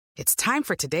It's time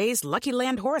for today's Lucky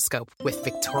Land horoscope with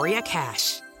Victoria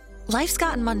Cash. Life's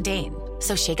gotten mundane,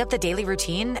 so shake up the daily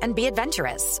routine and be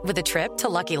adventurous with a trip to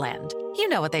Lucky Land. You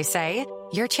know what they say,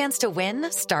 your chance to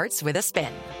win starts with a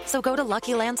spin. So go to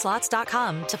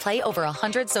LuckyLandSlots.com to play over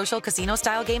 100 social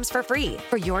casino-style games for free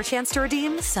for your chance to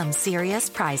redeem some serious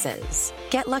prizes.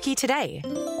 Get lucky today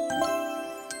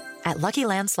at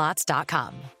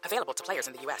LuckyLandSlots.com. Available to players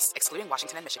in the U.S., excluding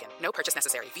Washington and Michigan. No purchase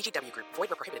necessary. VGW Group. Void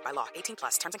where prohibited by law. 18+.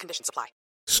 Terms and conditions apply.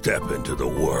 Step into the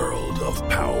world of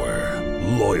power,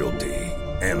 loyalty,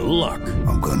 and luck.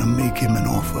 I'm gonna make him an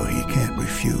offer he can't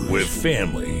refuse. With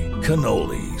family,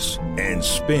 cannolis, and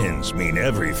spins mean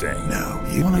everything. Now,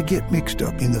 you wanna get mixed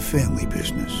up in the family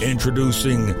business.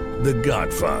 Introducing The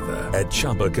Godfather at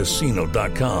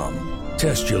ChumbaCasino.com.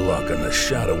 Test your luck in the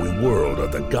shadowy world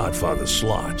of The Godfather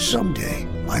slot. Someday,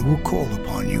 I will call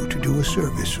upon you to do a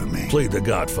service for me. Play The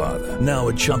Godfather, now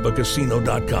at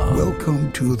ChumbaCasino.com.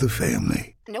 Welcome to the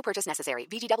family. No purchase necessary.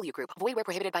 VGW Group. Void where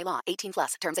prohibited by law. 18+.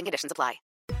 Terms and conditions apply.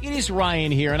 It is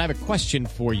Ryan here, and I have a question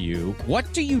for you.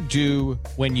 What do you do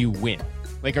when you win?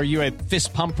 Like, are you a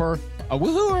fist pumper, a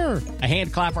woo-hooer, a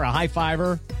hand clapper, a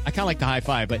high-fiver? I kind of like the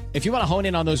high-five, but if you want to hone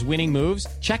in on those winning moves,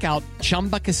 check out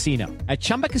Chumba Casino. At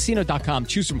ChumbaCasino.com,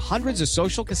 choose from hundreds of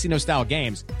social casino-style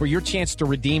games for your chance to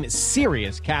redeem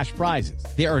serious cash prizes.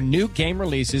 There are new game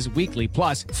releases weekly,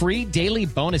 plus free daily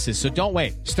bonuses, so don't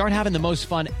wait. Start having the most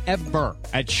fun ever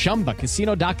at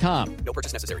ChumbaCasino.com. No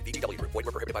purchase necessary. VGW Group. Void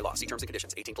where prohibited by law. See terms and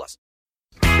conditions. 18+.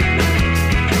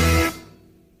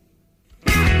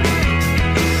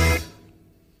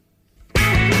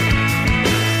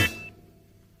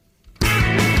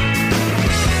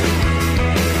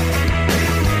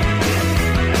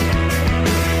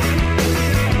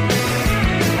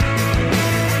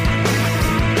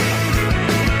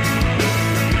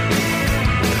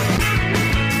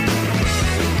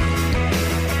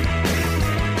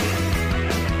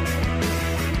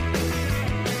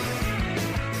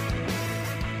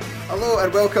 Hello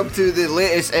and welcome to the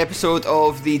latest episode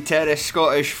of the Terrace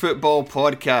Scottish Football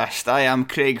Podcast. I am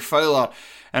Craig Fowler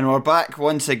and we're back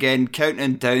once again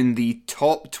counting down the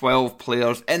top 12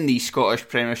 players in the Scottish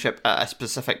Premiership at a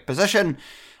specific position,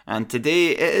 and today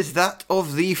it is that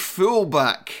of the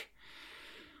fullback.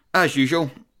 As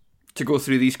usual, to go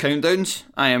through these countdowns,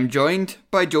 I am joined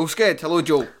by Joel Sked. Hello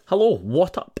Joel. Hello,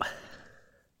 what up?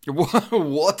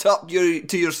 What up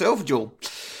to yourself, Joel?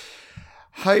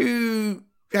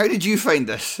 How did you find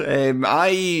this?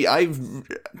 I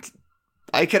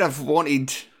kind of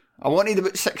wanted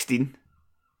about 16.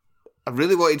 I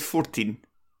really wanted 14,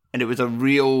 and it was a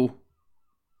real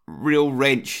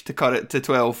wrench to cut it to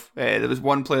 12. There was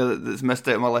one player that's missed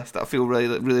out on my list that I feel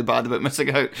really bad about missing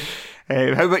out.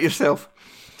 How about yourself?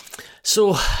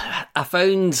 So I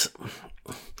found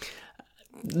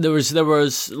there was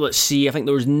let's see, I think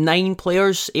there was 9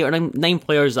 players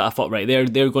that I thought, right,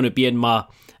 they're going to be in my.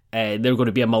 They're going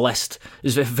to be on my list.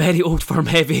 It was very old firm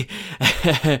heavy.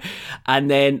 And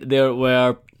then there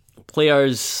were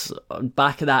players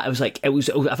back of that. I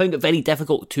found it very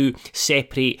difficult to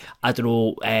separate, I don't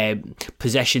know,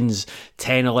 positions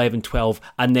 10, 11, 12,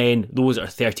 and then those that are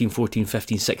 13, 14,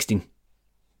 15, 16.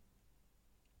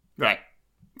 Right.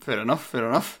 Fair enough.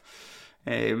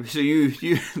 So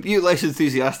you less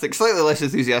enthusiastic, slightly less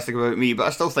enthusiastic about me, but I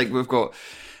still think we've got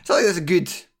something that's a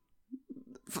good.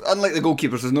 Unlike the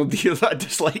goalkeepers, there's nobody here that I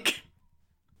dislike.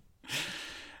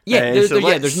 Yeah, there's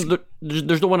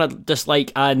no one I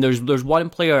dislike, and there's one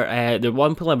player,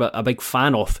 I'm a big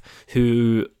fan of,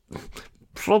 who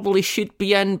probably should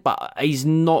be in, but he's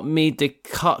not made the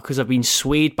cut because I've been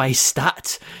swayed by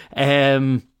stats.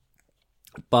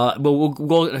 But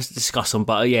we'll discuss him.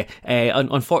 But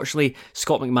unfortunately,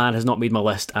 Scott McMahon has not made my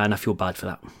list, and I feel bad for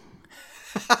that.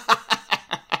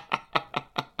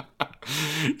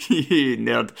 You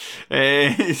nerd.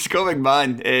 Scott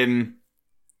McMahon,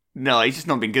 no, he's just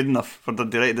not been good enough for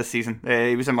Dundee United this season.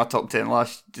 He was in my top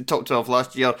 12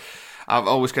 last year. I've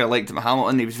always kind of liked him at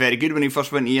Hamilton. He was very good when he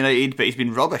first went to United, but he's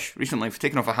been rubbish recently. For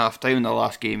taking off a half time in the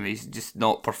last game, he's just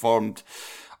not performed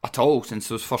at all since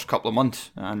those first couple of months.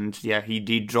 And yeah, he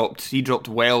dropped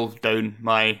well down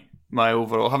my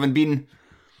overall. Having been,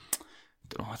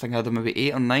 I think I had him maybe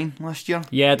 8 or 9 last year.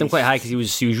 Yeah, I had him quite high because he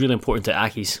was really important to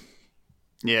Aki's.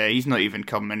 Yeah, he's not even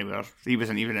come anywhere. He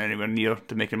wasn't even anywhere near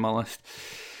to making my list.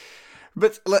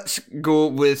 But let's go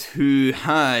with who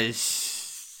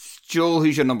has. Joel,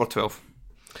 who's your number 12?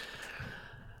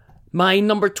 My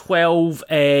number 12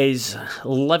 is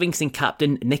Livingston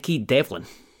captain Nicky Devlin.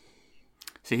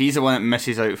 See, he's the one that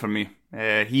misses out for me.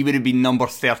 He would have been number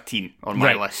 13 on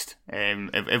my list.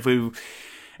 If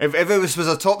If it was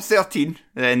a top 13,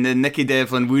 then Nicky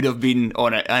Devlin would have been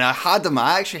on it. And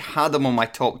I actually had him on my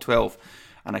top 12,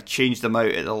 and I changed him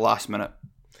out at the last minute.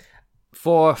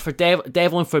 For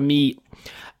Devlin, for me,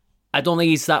 I don't think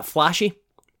he's that flashy,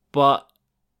 but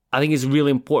I think he's a really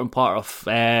important part of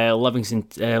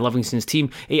Livingston's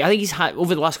team. I think he's had,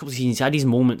 over the last couple of seasons, he's had these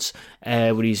moments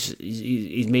where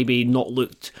he's maybe not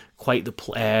looked quite the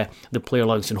player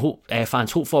Livingston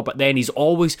fans hope for, but then he's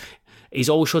always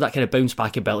showed that kind of bounce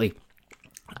back ability.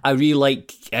 I really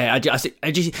like. I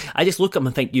just look at him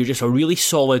and think you're just a really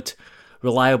solid,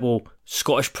 reliable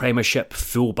Scottish Premiership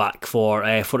fullback for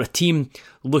a team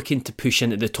looking to push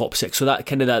into the top 6. So that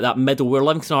kind of that middle where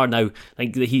Livingston are now, I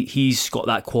think he's got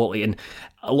that quality, and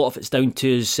a lot of it's down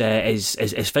to his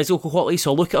physical quality.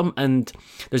 So I look at him, and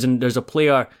there's a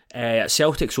player at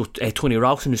Celtic, so Tony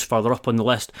Ralston, who's further up on the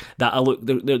list, that I look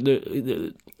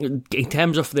in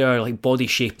terms of their like body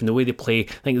shape and the way they play. I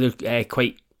think they're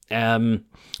quite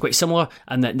similar,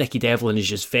 and that Nicky Devlin is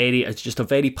just a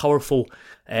very powerful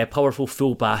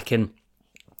fullback. And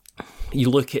you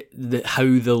look at how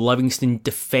the Livingston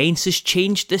defence has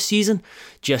changed this season,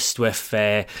 just with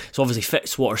so obviously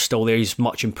Fitzwater's still there, he's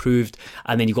much improved,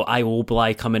 and then you've got Iwo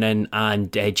Obilai coming in,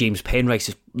 and James Penrice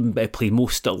has played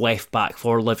most at left back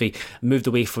for Livy, moved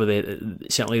away from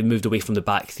the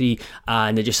back three,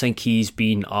 and I just think he's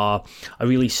been a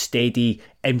really steady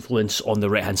influence on the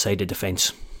right hand side of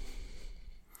defence.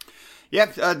 Yeah,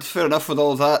 fair enough with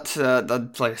all that.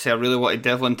 Like I say, I really wanted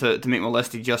Devlin to make my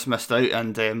list. He just missed out,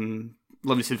 and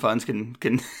Livingston fans can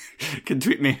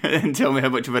tweet me and tell me how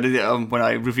much of an idiot I am when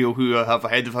I reveal who I have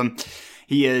ahead of him.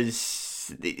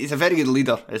 He's a very good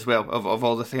leader as well of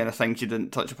all the kind of things you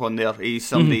didn't touch upon there.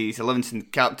 He's a Livingston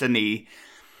captain. He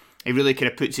really kind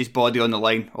of puts his body on the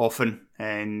line often,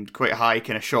 and quite a high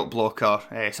kind of shot blocker.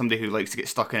 Somebody who likes to get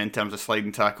stuck in terms of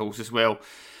sliding tackles as well.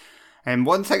 And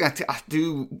one thing I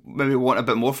do maybe want a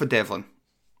bit more for Devlin.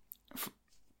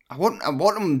 I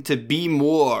want him to be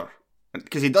more,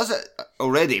 because he does it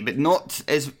already, but not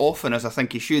as often as I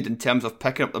think he should in terms of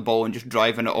picking up the ball and just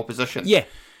driving at opposition. Yeah,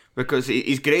 because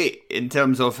he's great in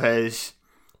terms of his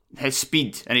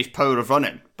speed and his power of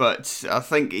running, but I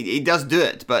think he does do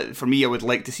it. But for me, I would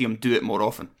like to see him do it more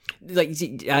often. I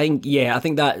think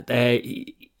that.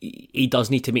 He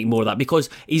does need to make more of that, because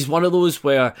he's one of those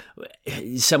where,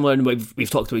 similar to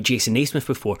we've talked about Jason Naismith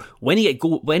before, when he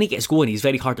gets going, he's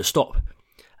very hard to stop.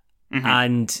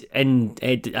 Mm-hmm.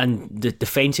 And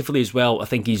defensively as well, I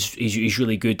think he's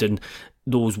really good in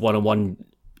those one-on-one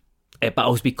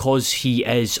battles, because he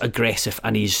is aggressive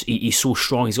and he's so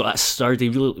strong. He's got that sturdy,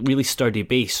 really sturdy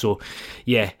base. So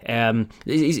yeah,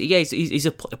 he's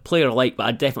a player I like, but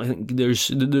I definitely think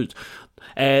there's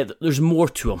more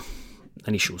to him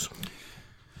than he shows.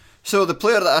 So the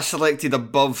player that I selected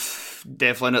above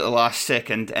Devlin at the last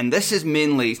second, and this is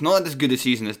mainly, he's not had as good a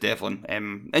season as Devlin.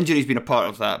 Injury's been a part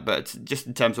of that, but just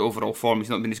in terms of overall form, he's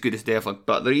not been as good as Devlin.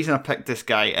 But the reason I picked this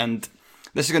guy, and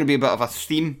this is going to be a bit of a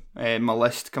theme in my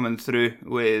list coming through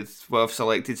with where I've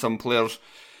selected some players,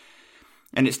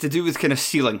 and it's to do with kind of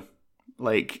ceiling.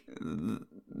 Like,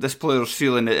 this player's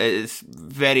ceiling is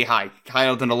very high,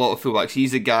 higher than a lot of fullbacks.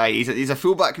 He's a guy, he's a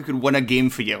fullback who could win a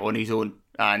game for you on his own.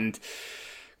 And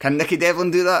can Nicky Devlin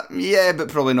do that? Yeah, but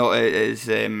probably not as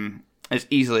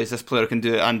easily as this player can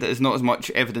do it. And there's not as much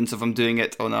evidence of him doing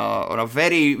it on a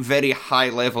very, very high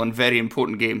level in very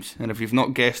important games. And if you've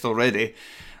not guessed already,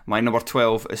 my number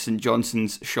 12 is St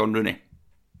Johnstone's Shaun Rooney.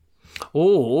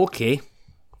 Oh, okay.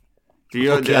 Do you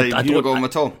not go him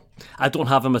at all? I don't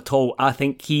have him at all. I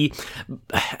think I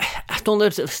don't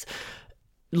know.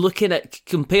 Looking at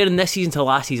comparing this season to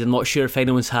last season, I'm not sure if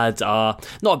anyone's had not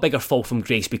a bigger fall from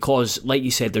grace, because, like you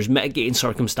said, there's mitigating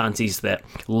circumstances that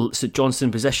St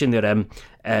Johnstone position they're in,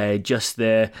 just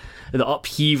the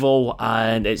upheaval,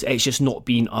 and it's just not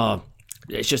been none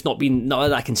of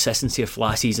that consistency of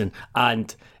last season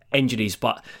and injuries,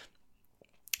 but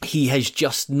he has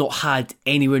just not had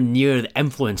anywhere near the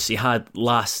influence he had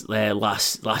last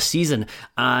season,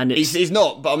 and he's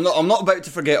not. But I'm not about to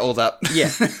forget all that.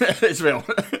 Yeah, as well.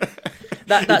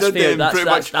 That's fair.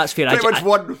 That's fair. Pretty much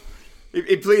one.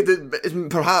 He played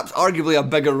perhaps arguably a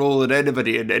bigger role than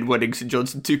anybody in winning St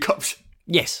Johnstone 2 cups.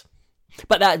 Yes,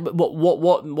 but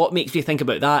what makes me think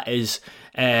about that is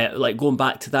like going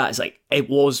back to that is like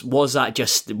was it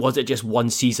just one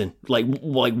season, like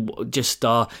just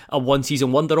a one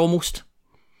season wonder almost,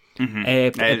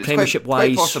 Premiership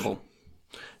wise, quite possible.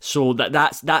 So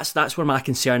that's where my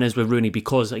concern is with Rooney,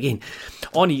 because again,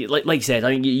 Oni, like you said, I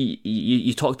think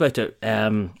you talked about it.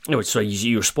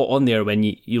 You were spot on there when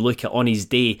you look at Oni's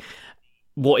day,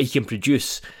 what he can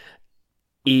produce.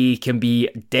 he can be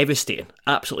devastating,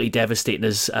 absolutely devastating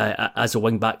as a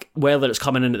wing back, whether it's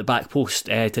coming in at the back post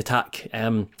to attack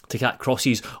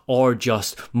crosses or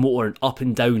just motoring up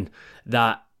and down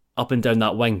that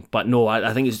wing. But no,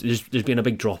 I think there's been a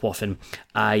big drop off, and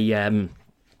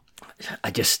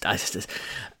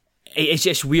it's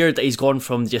just weird that he's gone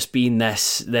from just being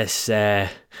this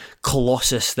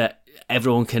colossus that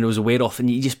everyone kind of was aware of, and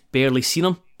you just barely seen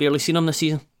him this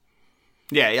season.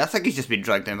 Yeah, I think he's just been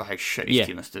dragged down by how shit his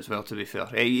team is as well, to be fair.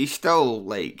 He's still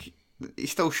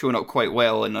showing up quite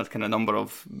well in a kind of number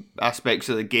of aspects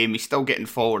of the game. He's still getting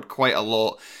forward quite a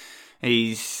lot.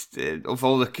 He's, of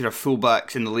all the kind of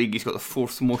fullbacks in the league, he's got the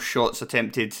 4th most shots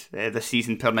attempted this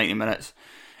season per 90 minutes.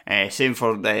 Same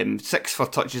for 6 for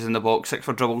touches in the box, 6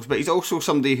 for dribbles. But he's also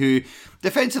somebody who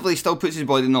defensively still puts his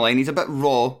body in the line. He's a bit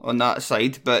raw on that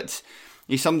side, but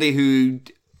he's somebody who...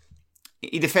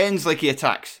 he defends like he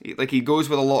attacks. Like, he goes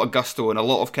with a lot of gusto and a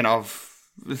lot of kind of,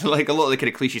 like, a lot of the kind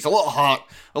of cliches, a lot of heart,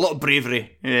 a lot of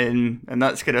bravery, and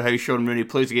that's kind of how Shaun Rooney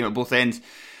plays the game at both ends.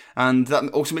 And that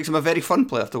also makes him a very fun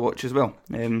player to watch as well.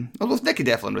 Although Nicky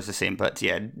Devlin was the same, but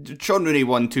yeah, Shaun Rooney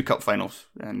won 2 cup finals,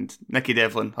 and Nicky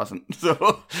Devlin hasn't.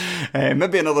 So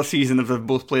maybe another season if they're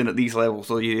both playing at these levels.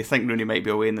 So you think Rooney might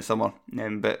be away in the summer,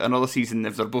 but another season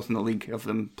if they're both in the league, of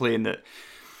them playing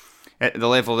at the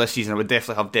level this season, I would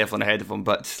definitely have Devlin ahead of him.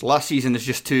 But last season is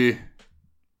just too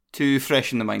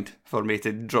fresh in the mind for me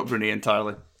to drop Rooney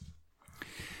entirely.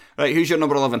 Right, who's your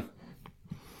number 11?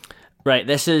 Right,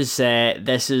 this is I think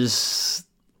this is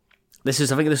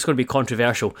going to be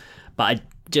controversial, but I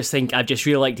just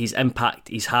really liked his impact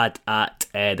he's had at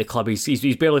the club.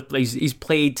 He's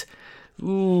played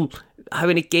how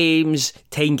many games?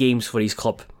 10 games for his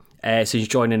club since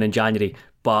joining in January.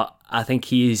 But I think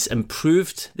he's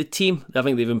improved the team. I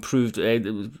think they've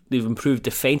improved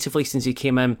defensively since he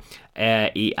came in.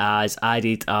 He has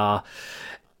added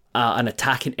an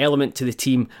attacking element to the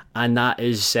team, and that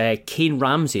is Kane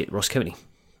Ramsey at Ross County.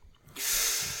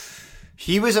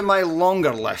 He was in my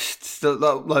longer list,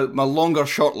 my longer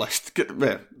short list.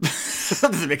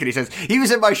 That doesn't make any sense. He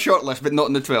was in my short list, but not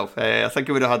in the 12. I think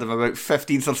I would have had him about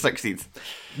 15th or 16th.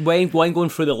 When going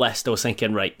through the list, I was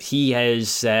thinking, right, he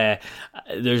has.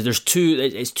 There's too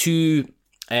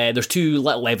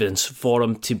little evidence for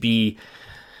him to be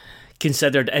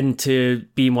considered into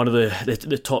being one of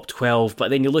the top 12, but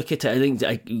then you look at it, I think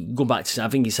going back to, I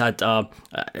think he's had a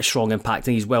strong impact. I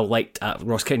think he's well liked at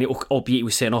Ross County, albeit he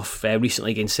was sent off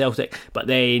recently against Celtic, but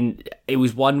then it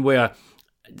was one where,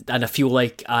 and I feel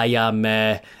like I'm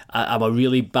a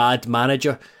really bad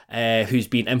manager who's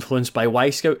been influenced by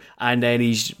Wyscout, and then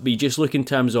we just look in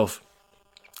terms of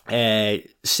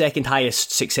second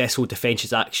highest successful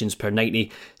defensive actions per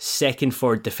 90, second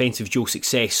for defensive dual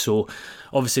success. So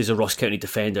obviously as a Ross County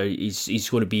defender, he's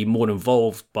going to be more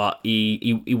involved, but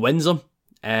he wins them,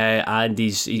 and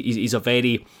he's a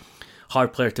very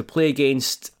hard player to play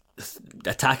against.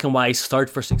 Attacking wise, third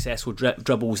for successful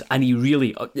dribbles, and he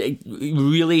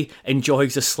really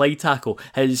enjoys a slide tackle.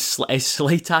 His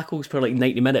slide tackles per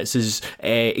 90 minutes is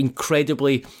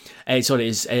incredibly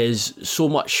is so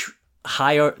much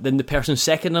higher than the person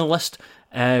second on the list,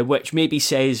 which maybe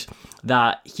says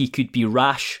that he could be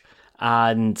rash,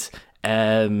 and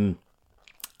that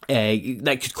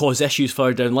could cause issues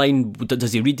further down the line.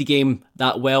 Does he read the game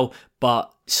that well?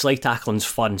 But slide tackling's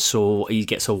fun, so he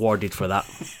gets awarded for that.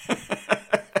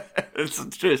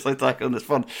 It's true, slide tackling is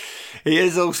fun. He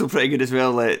is also pretty good as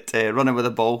well at running with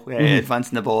the ball,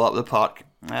 advancing the ball up the park,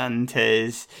 and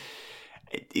he's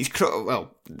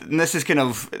this is kind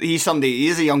of, he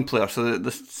is a young player, so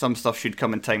some stuff should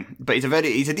come in time. But he's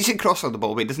a decent crosser of the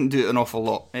ball, but he doesn't do it an awful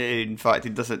lot. In fact, he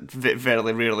does it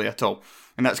very rarely at all,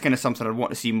 and that's kind of something I want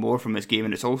to see more from his game.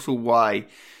 And it's also why,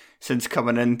 since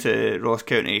coming into Ross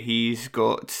County, he's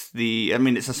got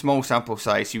it's a small sample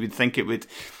size. You would think it would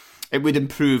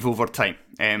improve over time,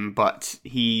 but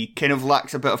he kind of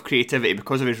lacks a bit of creativity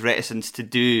because of his reticence to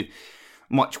do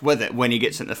much with it when he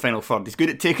gets into the final third. He's good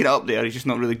at taking it up there, he's just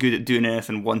not really good at doing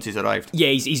anything once he's arrived. Yeah,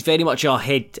 he's very much a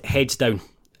heads down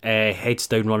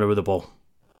runner with the ball.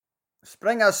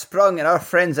 Spring has sprung, and our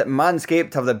friends at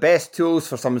Manscaped have the best tools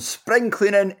for some spring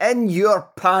cleaning in your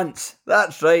pants.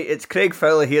 That's right, it's Craig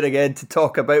Fowler here again to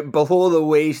talk about below the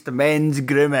waist men's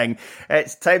grooming.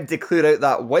 It's time to clear out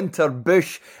that winter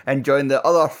bush and join the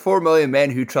other 4 million men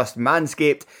who trust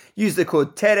Manscaped. Use the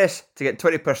code TERRACE to get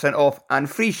 20% off and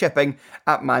free shipping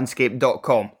at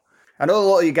manscaped.com. I know a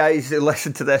lot of you guys who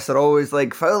listen to this are always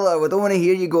like, Fowler, we don't want to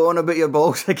hear you go on about your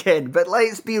balls again, but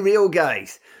let's be real,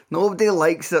 guys. Nobody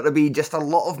likes there to be just a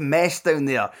lot of mess down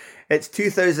there. It's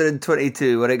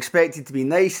 2022, we're expected to be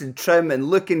nice and trim and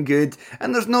looking good,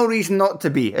 and there's no reason not to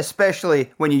be,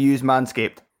 especially when you use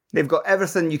Manscaped. They've got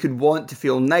everything you could want to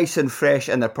feel nice and fresh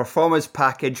in their Performance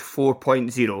Package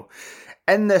 4.0.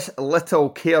 In this little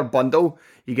care bundle,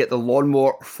 you get the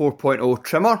Lawnmower 4.0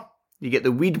 trimmer, you get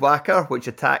the Weed Whacker, which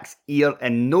attacks ear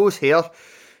and nose hair,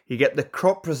 you get the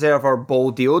Crop Preserver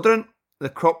Ball Deodorant, the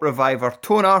Crop Reviver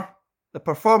Toner, the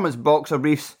Performance Boxer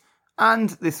Briefs, and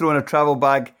they throw in a travel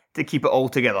bag to keep it all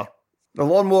together. The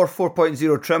Lawnmower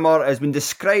 4.0 trimmer has been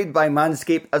described by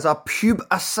Manscaped as a pube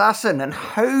assassin, and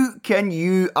how can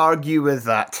you argue with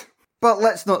that? But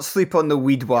let's not sleep on the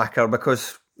Weed Whacker,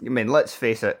 because, I mean, let's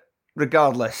face it,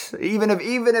 regardless, even if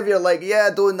you're like, I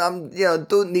don't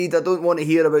want to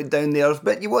hear about down there,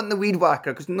 but you want the Weed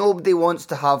Whacker, because nobody wants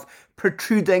to have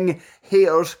protruding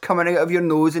hairs coming out of your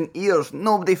nose and ears.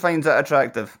 Nobody finds that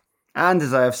attractive. And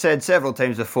as I have said several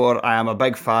times before, I am a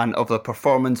big fan of the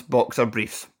Performance Boxer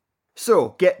Briefs.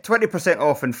 So, get 20%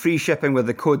 off and free shipping with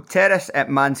the code TERRACE at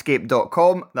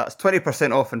manscaped.com. That's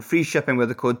 20% off and free shipping with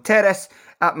the code TERRACE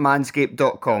at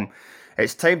manscaped.com.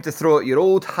 It's time to throw out your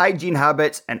old hygiene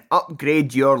habits and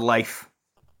upgrade your life.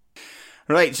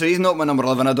 Right, so he's not my number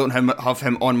 11. I don't have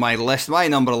him on my list. My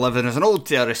number 11 is an old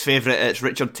Terrace favourite. It's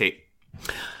Richard Tate.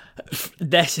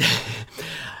 Terrace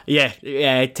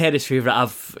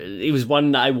favourite. He was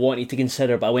one that I wanted to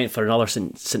consider, but I went for another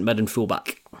St Mirren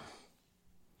fullback.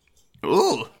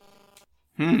 Oh,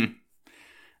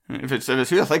 If it's who I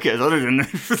think it is, I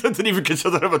didn't even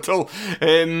consider him at all.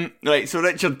 Right, so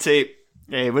Richard Tate,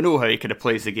 we know how he kind of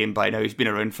plays the game by now. He's been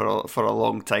around for a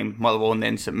long time. Motherwell and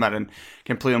then St Mirren,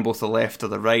 can play on both the left or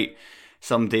the right.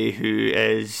 Somebody who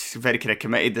is very kind of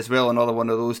committed as well, another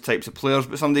one of those types of players,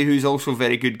 but somebody who's also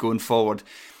very good going forward.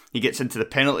 He gets into the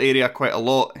penalty area quite a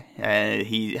lot.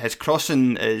 His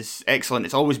crossing is excellent.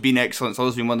 It's always been excellent. It's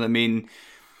always been one of the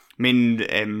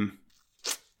main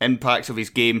impacts of his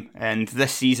game. And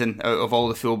this season, out of all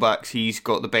the fullbacks, he's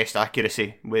got the best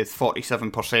accuracy with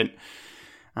 47%.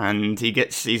 And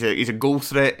he's a goal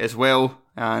threat as well.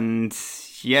 And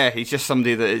yeah, he's just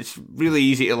somebody that is really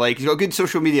easy to like. He's got a good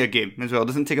social media game as well.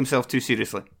 Doesn't take himself too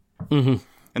seriously. Mm-hmm.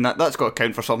 And that's got to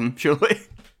count for something, surely.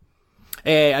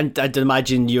 And I'd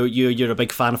imagine you're a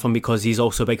big fan of him because he's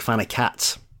also a big fan of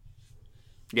cats.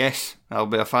 Yes, I'll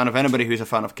be a fan of anybody who's a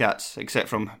fan of cats, except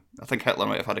from, I think Hitler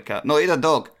might have had a cat. No, he had a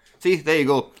dog. See, there you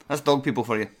go. That's dog people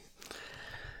for you.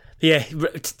 Yeah,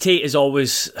 Tate is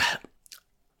always...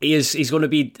 He's going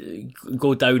to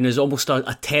go down as almost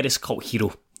a terrace cult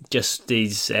hero. Just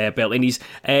his belt, and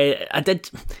I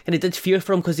did fear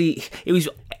for him because he was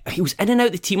in and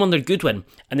out the team under Goodwin,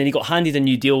 and then he got handed a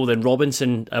new deal. Then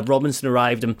Robinson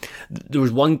arrived, and there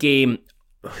was one game.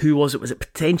 Who was it? Was it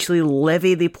potentially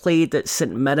Levy? They played at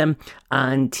St Mirren,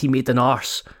 and he made an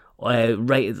arse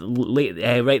right at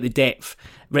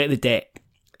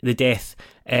the death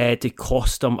to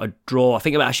cost him a draw. I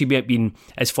think it actually might have been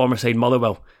his former side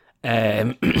Motherwell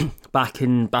back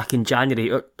in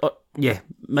January.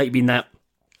 Might have been that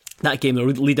game. They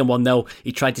were leading 1-0.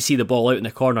 He tried to see the ball out in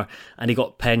the corner and he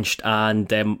got pinched and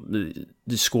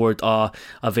they scored a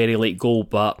very late goal.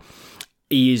 But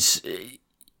he's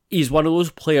one of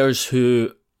those players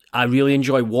who I really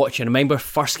enjoy watching. I remember one of the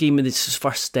first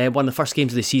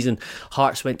games of the season,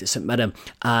 Hearts went to St Mirren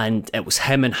and it was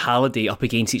him and Halliday up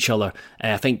against each other.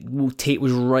 I think Tate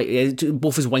was right,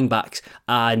 both his wing backs,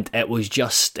 and it was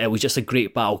just a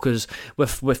great battle because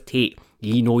with Tate,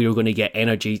 you know you're going to get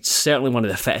energy. It's certainly one of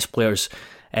the fittest players.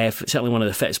 In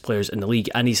the league,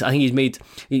 and I think he's made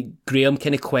Graham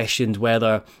kind of questioned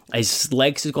whether his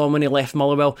legs has gone when he left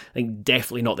Motherwell. I think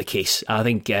definitely not the case. I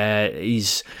think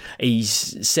he's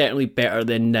certainly better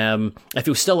than if he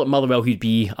was still at Motherwell, he'd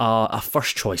be a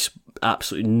first choice.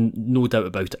 Absolutely no doubt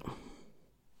about it.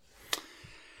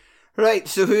 Right,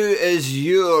 so who is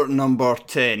your number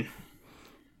 10?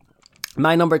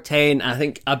 My number 10, I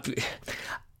think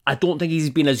I don't think he's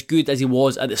been as good as he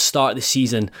was at the start of the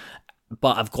season,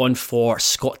 but I've gone for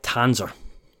Scott Tanser.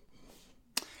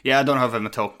 Yeah, I don't have him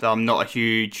at all. I'm not a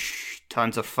huge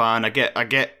Tanser fan. I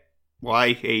get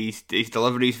why his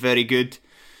delivery's very good.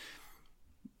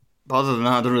 But other than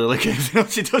that, I don't really like anything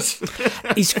else he does.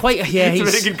 He's quite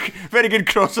he's a very good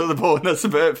cross of the ball, and that's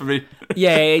about it for me.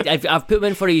 Yeah, I've put him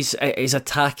in for his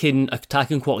attacking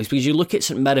qualities, because you look at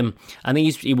St Mirren, I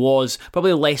think he was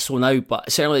probably less so now,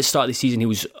 but certainly at the start of the season he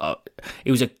was a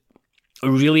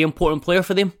really important player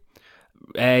for them.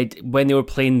 When they were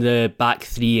playing the back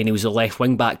three and he was a left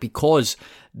wing back, because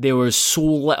there was so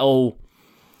little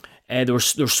there were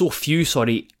so few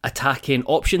attacking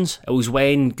options. It was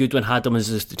when Goodwin had them as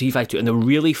the 3-5-2, and they were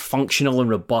really functional and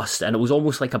robust, and it was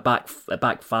almost like a back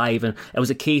five, and it was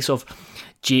a case of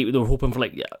they were hoping for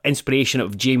like inspiration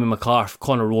of Jamie McGrath,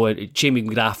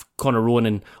 Conor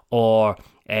Ronan, or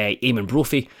Eamon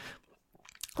Brophy.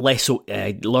 Less so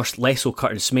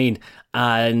Curtin Smain,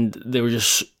 and they were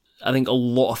just, I think a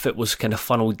lot of it was kind of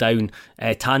funneled down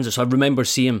Tanser. So I remember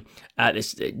seeing him at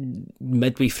this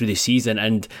midway through the season,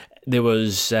 and there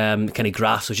was kind of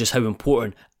graphs of just how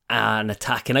important an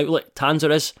attacking outlet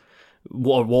Tanser is,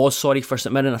 or was, for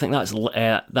St Mirren. I think that's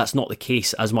not the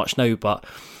case as much now, but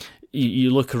you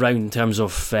look around in terms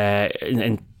of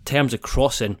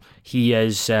crossing, he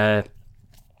is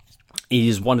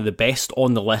one of the best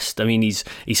on the list. I mean, he's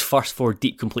first for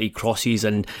deep completed crosses,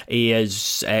 and he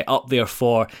is up there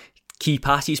for key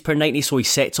passes per 90, so he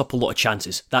sets up a lot of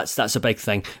chances. That's a big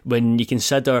thing. When you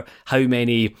consider how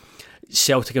many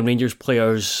Celtic and Rangers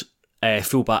players,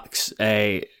 fullbacks,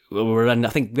 were in, I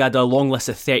think we had a long list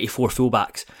of 34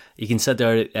 fullbacks. You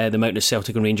consider the amount of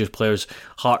Celtic and Rangers players,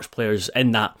 Hearts players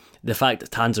in that. The fact that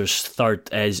Tanser's third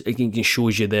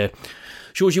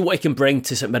shows you what he can bring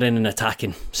to St Mirren in an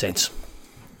attacking sense.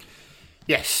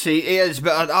 Yes, he is,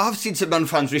 but I have seen St Mirren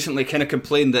fans recently kind of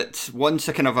complain that once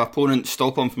a kind of opponent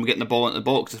stop him from getting the ball into the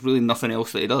box, there's really nothing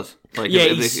else that he does. Like, yeah,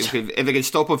 if they can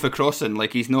stop him for crossing,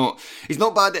 like he's not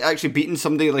bad at actually beating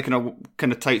somebody like in a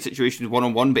kind of tight situation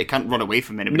 1-on-1, but he can't run away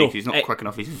from anybody. No, he's not quick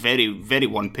enough. He's very, very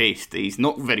one-paced. He's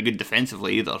not very good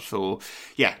defensively either. So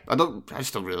yeah, I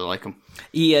still really like him.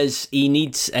 He is. He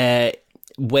needs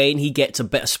when he gets a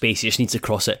bit of space, he just needs to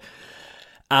cross it.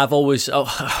 I've always there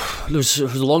was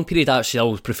a long period actually I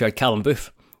always preferred Callum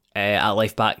Booth at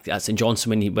left back at St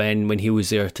Johnstone when he was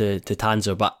there to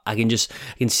Tanser, but I can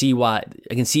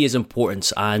see his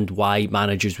importance and why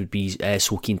managers would be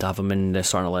so keen to have him in the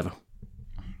starting 11.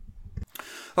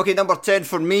 Okay, number 10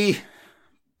 for me,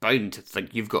 bound to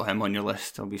think you've got him on your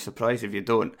list. I'll be surprised if you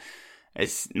don't.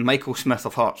 It's Michael Smith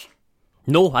of Hearts.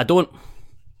 No, I don't.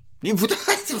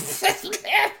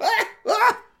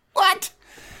 What?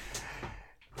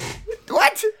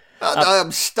 What? I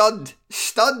am stunned.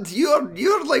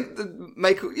 You're like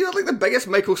the biggest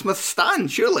Michael Smith stan,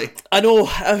 surely. I know.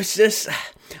 I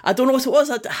don't know what it was.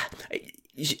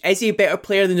 Is he a better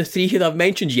player than the three that I've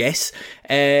mentioned? Yes.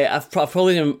 I've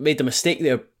probably made a mistake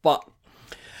there, but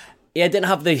yeah,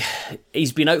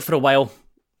 he's been out for a while.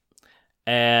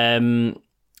 He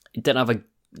didn't have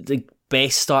the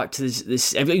best start to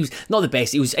this. He was not the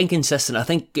best. He was inconsistent. I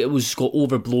think it got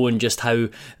overblown just how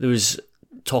there was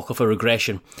talk of a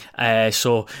regression.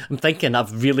 So I'm thinking I'm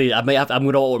going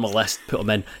to alter my list, put him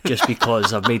in, just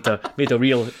because I've made a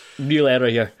real error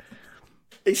here.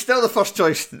 He's still the first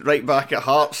choice right back at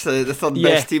Hearts, the third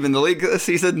best team in the league this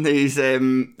season. He's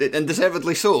and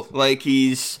deservedly so. Like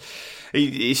he's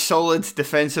solid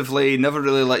defensively, never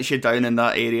really lets you down in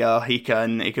that area. He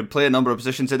can play a number of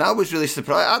positions, and I was really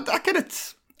surprised.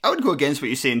 I would go against what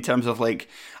you say in terms of like,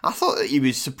 I thought that he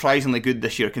was surprisingly good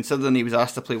this year, considering he was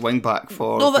asked to play wing back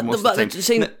for most of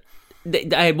the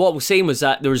time. What I was saying was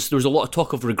that there was a lot of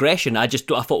talk of regression. I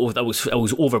thought that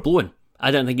was overblown.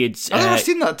 I don't think it's. I've never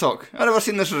seen that talk. I've never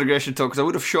seen this regression talk because I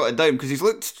would have shot it down because he's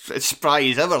looked as spry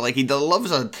as ever. Like he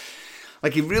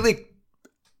he really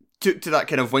took to that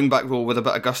kind of wing back role with a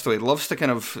bit of gusto. He loves to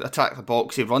kind of attack the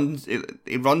box. He runs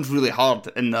really hard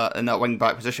in that wing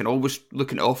back position, always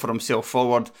looking to offer himself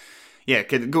forward. Yeah,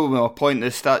 could go with my point. The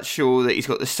stats show that he's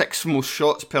got the 6th most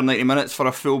shots per 90 minutes for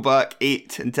a fullback,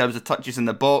 8 in terms of touches in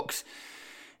the box.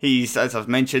 He's, as I've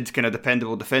mentioned, kind of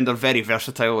dependable defender, very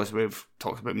versatile, as we've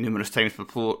talked about numerous times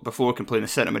before. Can play in the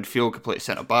centre midfield, can play at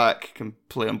centre back, can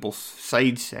play on both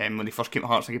sides. When he first came to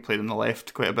Hearts, I think he played on the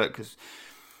left quite a bit because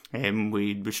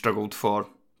we struggled for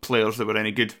players that were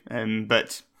any good.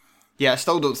 But yeah, I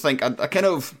still don't think I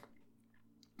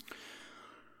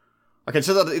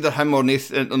consider either him or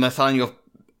Nathaniel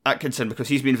Atkinson because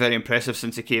he's been very impressive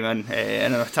since he came in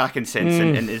an attacking sense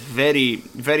and is very,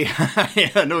 very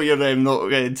high. I know you're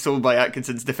not sold by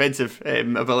Atkinson's defensive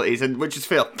abilities, which is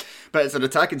fair, but it's an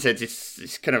attacking sense.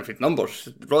 It's kind of numbers.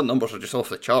 The raw numbers are just off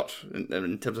the charts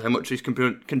in terms of how much he's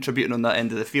contributing on that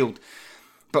end of the field.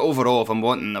 But overall, if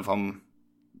I'm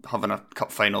having a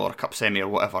cup final or a cup semi or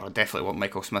whatever, I definitely want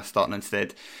Michael Smith starting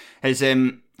instead. His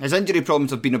injury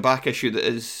problems have been a back issue that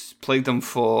has plagued him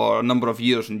for a number of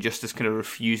years and just is kind of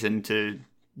refusing to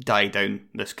die down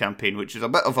this campaign, which is a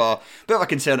bit of a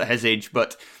concern at his age,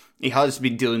 but he has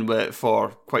been dealing with it for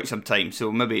quite some time,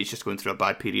 so maybe he's just going through a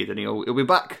bad period and he'll be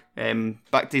back to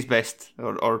his best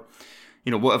or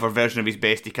whatever version of his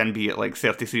best he can be at like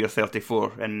 33 or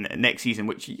 34 in next season,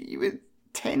 which you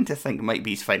tend to think might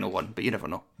be his final one, but you never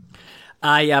know.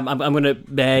 I'm going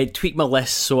to tweak my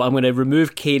list, so I'm going to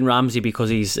remove Kane Ramsey because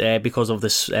of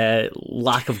this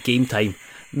lack of game time.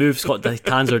 Move Scott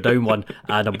Tanzer down one,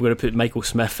 and I'm going to put Michael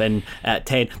Smith in at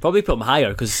 10. Probably put him higher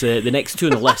because the next two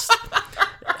on the list,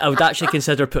 I would actually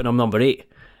consider putting him number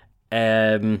 8.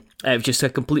 It was just a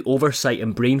complete oversight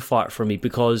and brain fart for me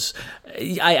because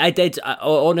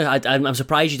I'm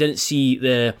surprised you didn't see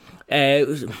the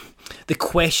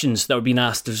questions that were being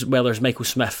asked as well as Michael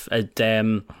Smith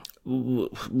had,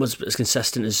 was as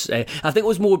consistent as I think it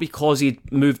was more because he'd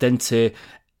moved into.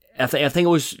 I think it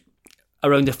was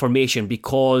around the formation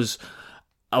because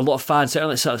a lot of fans,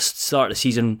 certainly at the start of the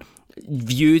season,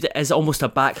 viewed it as almost a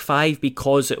back five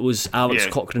because it was Alex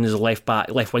Cochrane as a left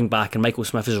wing back, and Michael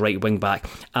Smith as a right wing back,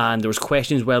 and there was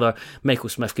questions whether Michael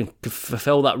Smith can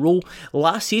fulfil that role.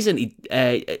 Last season, he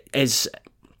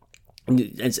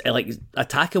it's like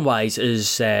attacking wise, his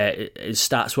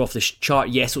stats were off the chart.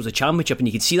 Yes, it was a championship, and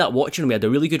you could see that watching him. He had a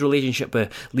really good relationship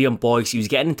with Liam Boyce. He was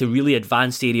getting into really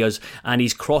advanced areas, and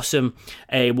his crossing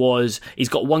he's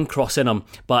got one cross in him,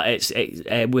 but it's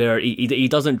where he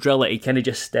doesn't drill it. He kind of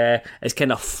just it's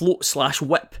kind of float /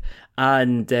 whip,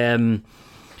 and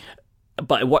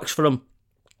but it works for him.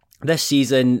 This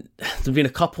season, there's been a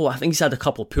couple. I think he's had a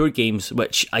couple of poor games,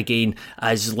 which again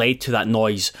has led to that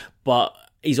noise, but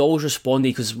he's always responded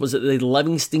because was it the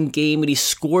Livingston game where he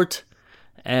scored?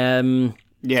 Early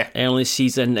this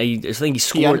season, I think he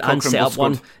scored and set up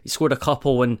one. He scored a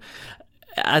couple, and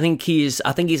I think his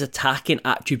attacking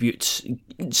attributes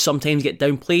sometimes get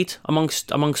downplayed amongst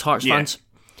Hearts fans.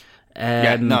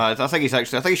 I think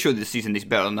he showed this season he's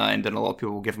better than that end, and a lot of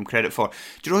people will give him credit for.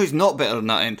 Do you know who's not better than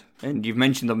that end? And you've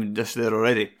mentioned him just there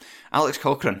already. Alex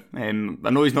Cochrane. I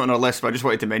know he's not on our list, but I just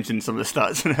wanted to mention some of the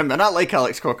stats on him. And I like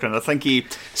Alex Cochrane. I think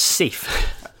safe.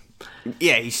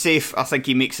 Yeah, he's safe. I think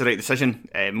he makes the right decision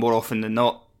more often than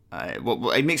not.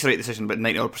 He makes the right decision about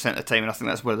 90% of the time, and I think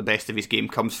that's where the best of his game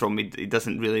comes from. He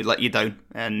doesn't really let you down.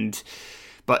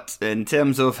 But in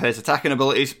terms of his attacking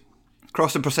abilities,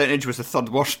 crossing percentage was the third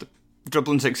worst.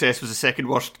 Dribbling success was the second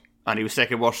worst, and he was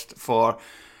second worst for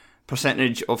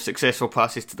percentage of successful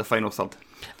passes to the final third.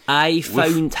 I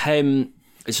find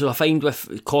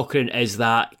with Cochrane is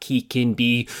that he can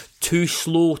be too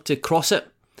slow to cross it.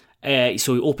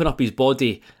 So he open up his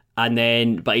body,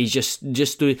 but he's just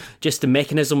the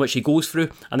mechanism which he goes through.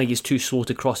 I think he's too slow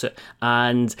to cross it,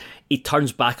 and he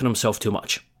turns back on himself too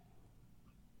much.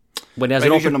 When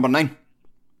who's your number 9?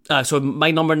 So my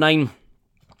number 9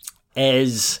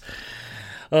 is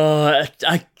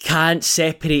I can't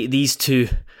separate these two.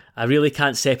 I really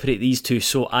can't separate these two.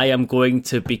 So I'm going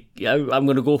to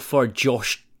go for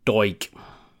Josh Doig.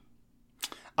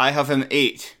 I have him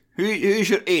 8. Who's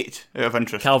your 8 out of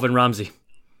interest? Calvin Ramsey.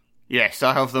 Yes,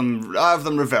 I have them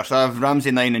reversed. I have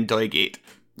Ramsey 9 and Doig 8.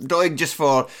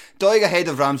 Doig ahead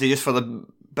of Ramsey just for the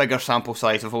bigger sample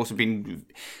size. Have also been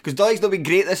because Doig's not been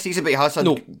great this season, but he has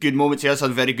had good moments. He has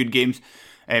had very good games.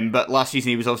 But last season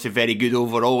he was obviously very good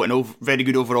overall, and very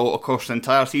good overall across the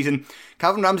entire season.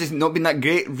 Calvin Ramsey's not been that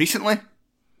great recently,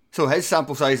 so his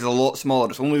sample size is a lot smaller.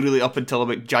 It's only really up until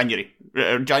about January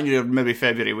or maybe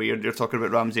February where you're talking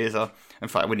about Ramsey as in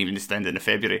fact I wouldn't even extend it into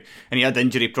February, and he had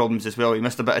injury problems as well. He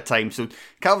missed a bit of time, so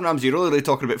Calvin Ramsey, you're really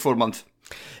talking about 4 months.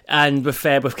 And with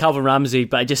Calvin Ramsey,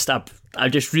 but I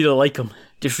just really like him.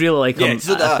 Yeah,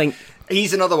 so I think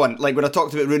he's another one. Like when I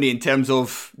talked about Rooney in terms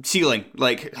of ceiling,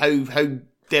 like how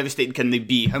devastating can they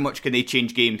be? How much can they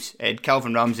change games? And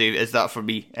Calvin Ramsey is that for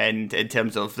me, and in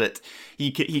terms of that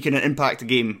he can impact a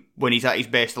game when he's at his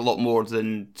best a lot more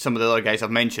than some of the other guys I've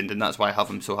mentioned, and that's why I have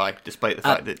him so high, despite the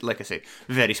fact that, like I say,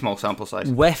 very small sample size.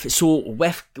 With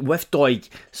Doig,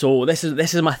 so this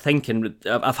is my thinking.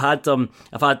 I've had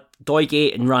Doig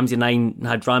 8 and Ramsey 9. I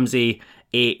had Ramsey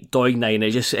 8, Doig 9.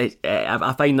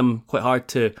 I find them quite hard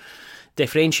to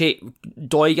differentiate.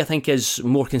 Doig, I think, is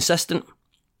more consistent.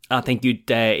 I think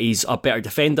he's a better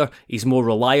defender. He's more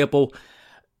reliable.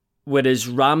 Whereas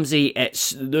Ramsey,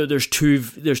 there's two.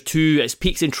 It's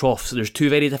peaks and troughs. So there's two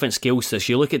very different skill sets.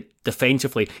 You look at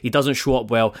defensively, he doesn't show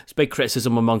up well. It's big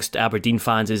criticism amongst Aberdeen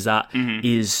fans is that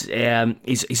he's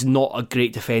not a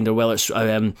great defender. Well, it's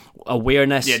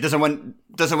awareness. Yeah, doesn't win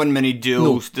many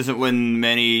duels. No. Doesn't win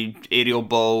many aerial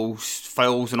balls.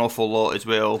 Fouls an awful lot as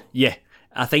well. Yeah,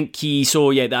 I think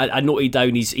I noted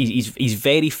down. He's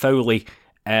very foully.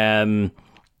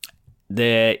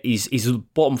 He's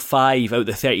bottom 5 out of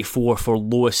the 34 for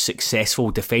lowest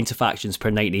successful defensive actions per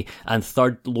 90 and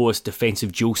third lowest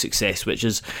defensive duel success, which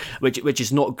is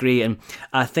not great. And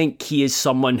I think he is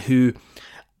someone who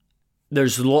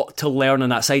there's a lot to learn on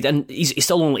that side, and he's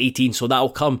still only 18, so that'll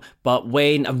come. But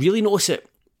when I really notice it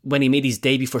when he made his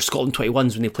debut for Scotland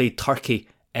 21s when they played Turkey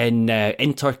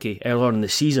in Turkey earlier on in the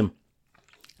season.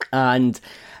 And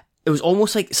it was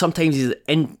almost like sometimes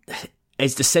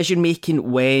his decision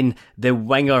making when the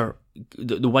winger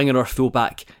or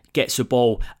fullback gets the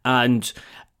ball, and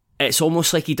it's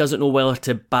almost like he doesn't know whether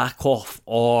to back off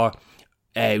or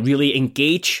really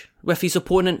engage with his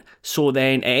opponent. So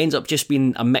then it ends up just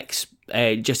being a mix.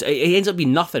 It ends up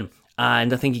being nothing.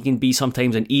 And I think he can be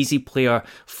sometimes an easy player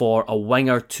for a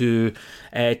winger to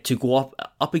go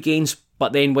up against.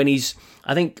 But then when he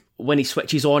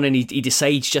switches on and he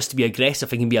decides just to be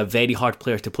aggressive, he can be a very hard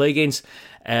player to play against.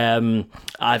 As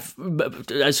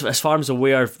far as I'm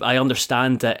aware, I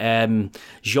understand that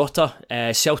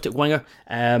Jota, Celtic winger,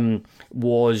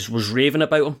 was raving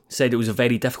about him. Said it was a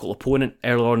very difficult opponent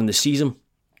earlier on in the season.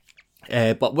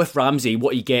 But with Ramsey,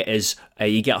 what you get is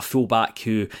you get a fullback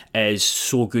who is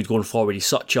so good going forward. He's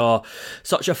such a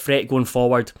threat going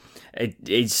forward.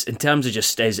 It's in terms of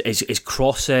just his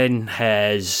crossing,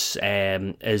 his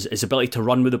ability to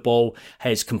run with the ball,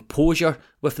 his composure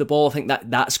with the ball. I think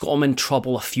that's got him in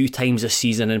trouble a few times this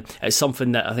season, and it's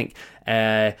something that I think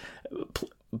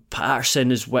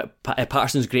Patterson's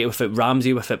great with it,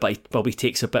 Ramsey with it, but he probably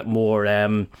takes a bit more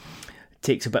risk.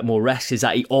 Is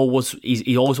that he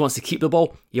always wants to keep the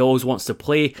ball, he always wants to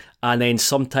play, and then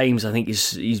sometimes I think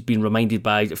he's been reminded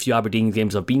by a few Aberdeen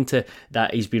games I've been to,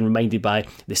 that he's been reminded by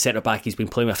the centre back he's been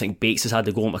playing with. I think Bates has had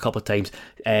to go on a couple of times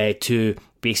to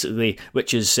basically,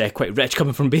 which is quite rich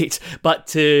coming from Bates, but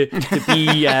to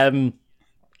be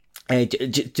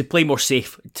to play more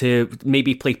safe, to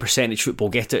maybe play percentage football,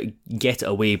 get it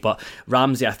away. But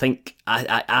Ramsey, I think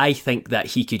that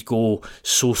he could go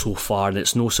so far, and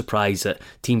it's no surprise that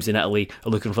teams in Italy are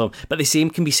looking for him. But the same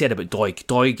can be said about Doig.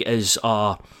 Doig is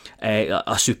a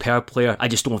superb player. I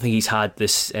just don't think he's had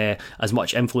this as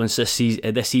much influence this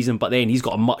season. But then he's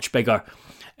got a much bigger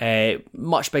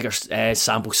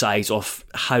sample size of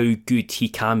how good he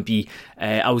can be.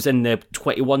 I was in the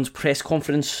 21's press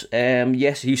conference.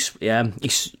 He's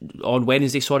on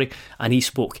Wednesday, and he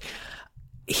spoke.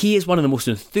 He is one of the most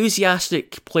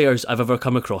enthusiastic players I've ever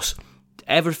come across.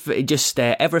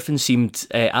 Everything seemed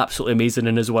absolutely amazing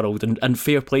in his world, and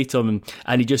fair play to him.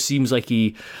 And he just seems like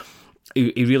he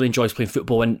really enjoys playing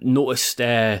football. And noticed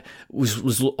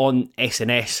was on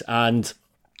SNS, and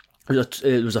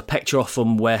there was a picture of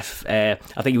him with, I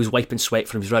think he was wiping sweat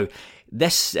from his brow.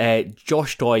 This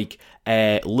Josh Doig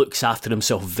looks after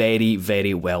himself very,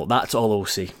 very well. That's all I'll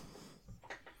say.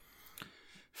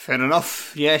 Fair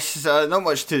enough. Yes, not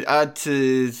much to add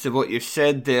to what you've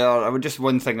said there.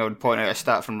 One thing I would point out, a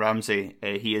stat from Ramsey.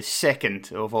 He is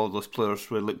second of all those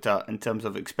players we looked at in terms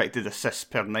of expected assists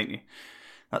per 90.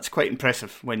 That's quite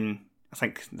impressive when I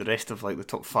think the rest of the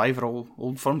top 5 are all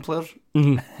Old Firm players.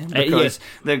 Mm-hmm. Because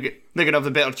they're going to have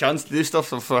the better chance to do stuff.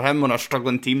 So for him on a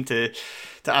struggling team to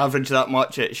average that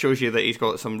much, it shows you that he's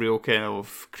got some real kind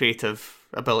of creative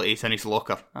abilities in his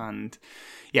locker. And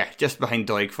yeah, just behind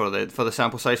Doig for the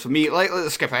sample size for me.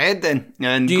 Let's skip ahead then.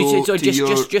 And I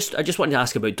just wanted to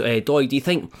ask about Doig. Do you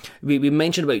think we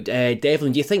mentioned about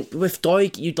Devlin? Do you think with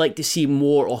Doig you'd like to see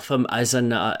more of him as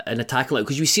an attacker?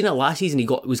 Because we've seen it last season. He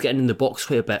was getting in the box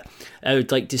quite a bit. I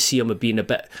would like to see him being a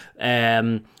bit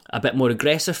more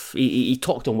aggressive. He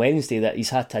talked on Wednesday that he's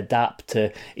had to adapt to.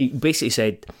 He basically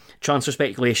said transfer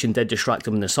speculation did distract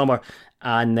him in the summer,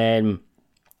 and then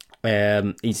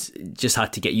he's just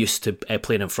had to get used to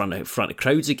playing in front of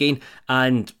crowds again.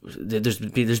 And there's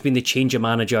been the change of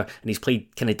manager, and he's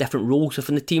played kind of different roles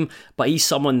within the team. But he's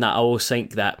someone that I always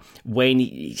think that when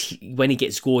he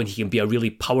gets going, he can be a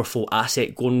really powerful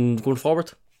asset going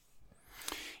forward.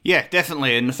 Yeah,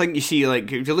 definitely. And I think you see,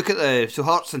 if you look at so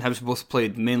Hearts and Hibs both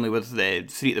played mainly with the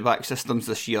 3 at the back systems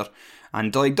this year,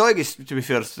 and Doig is, to be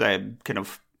fair, kind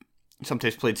of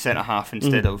sometimes played centre half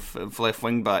instead of left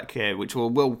wing back, which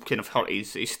will kind of hurt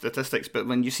his statistics. But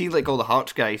when you see all the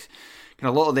Hearts guys,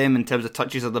 a lot of them in terms of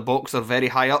touches of the box are very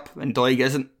high up, and Doig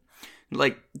isn't.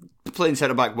 Playing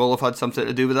centre back will have had something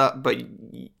to do with that, but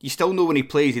you still know when he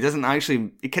plays, he doesn't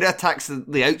actually. He kind of attacks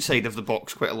the outside of the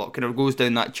box quite a lot. Kind of goes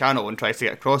down that channel and tries to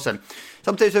get across in.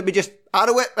 Sometimes maybe just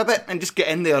arrow it a bit and just get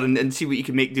in there and see what you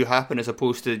can make do happen, as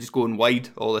opposed to just going wide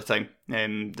all the time.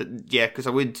 Because I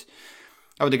would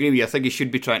agree with you. I think he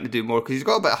should be trying to do more, because he's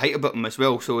got a bit of height about him as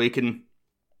well, so he can.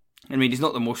 I mean, he's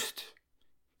not the most.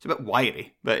 It's a bit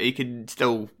wiry, but he can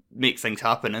still make things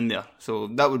happen in there. So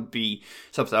that would be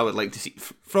something I would like to see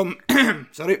from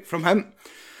from him.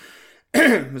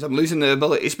 As I'm losing the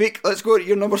ability to speak, let's go to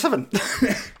your number 7.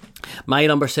 My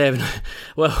number 7.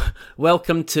 Well,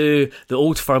 welcome to the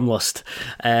Old Firm list,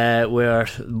 where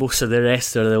most of the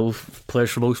rest are the old players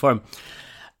from Old Firm.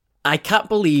 I can't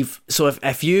believe. So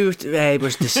if you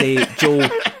was to say, Joe,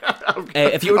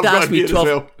 if you were to ask me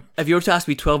 12. If you were to ask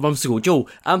me 12 months ago, Joe,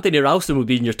 Anthony Ralston would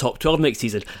be in your top 12 next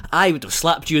season, I would have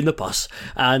slapped you in the puss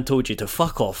and told you to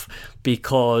fuck off,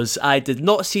 because I did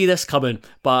not see this coming.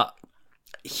 But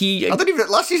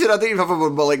last season I didn't even have him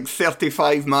on my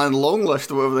 35-man long list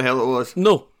or whatever the hell it was.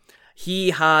 No,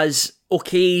 he has.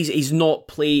 Okay, he's not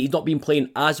been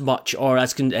playing as much or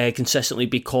as consistently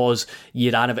because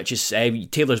Juranovic is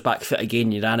Taylor's back fit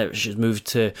again. Juranovic has moved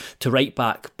to right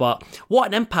back, but what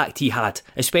an impact he had,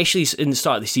 especially in the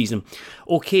start of the season.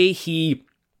 Okay,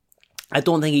 I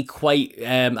don't think he quite.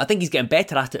 I think he's getting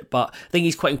better at it, but I think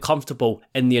he's quite uncomfortable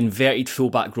in the inverted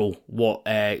fullback role.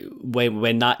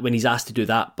 When he's asked to do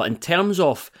that, but in terms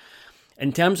of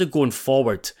going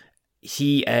forward,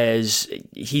 he's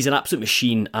an absolute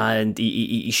machine, and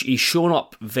he's shown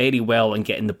up very well in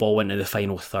getting the ball into the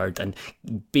final third and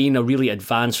being a really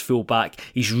advanced fullback.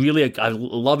 I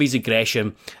love his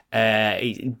aggression.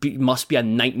 It must be a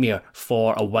nightmare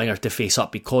for a winger to face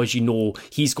up, because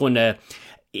he's going to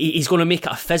make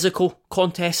it a physical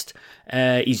contest.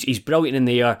 He's brilliant in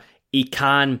the air. He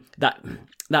can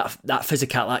that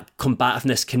physical, that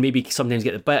combativeness can maybe sometimes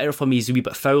get the better of him. He's a wee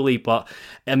bit fouly, but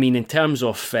I mean, in terms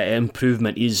of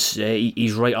improvement, he's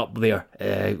right up there,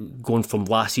 going from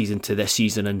last season to this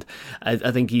season, and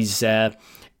I think he's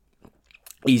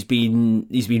been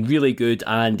really good,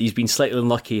 and he's been slightly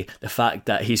unlucky the fact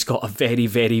that he's got a very,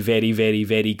 very, very, very,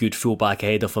 very good fullback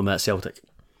ahead of him at Celtic.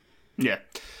 Yeah,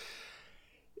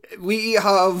 we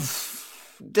have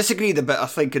disagreed a bit, I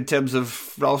think, in terms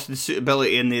of Ralston's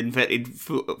suitability in the inverted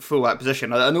fullback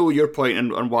position. I know your point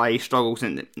on why he struggles,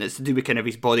 and it's to do with kind of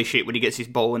his body shape when he gets his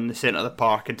ball in the centre of the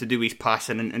park, and to do his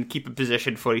passing and keep a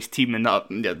position for his team, and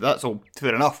that's all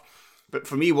fair enough. But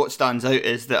for me, what stands out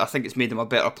is that I think it's made him a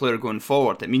better player going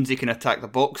forward. It means he can attack the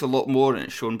box a lot more, and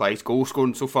it's shown by his goal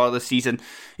scoring so far this season.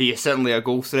 He is certainly a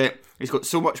goal threat. He's got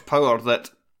so much power that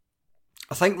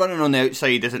I think running on the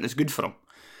outside isn't as good for him,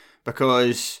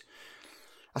 because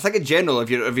I think in general, if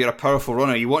you're a powerful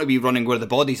runner, you want to be running where the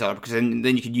bodies are, because then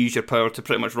you can use your power to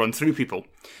pretty much run through people.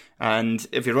 And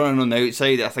if you're running on the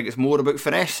outside, I think it's more about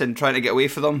finesse and trying to get away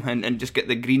from them and just get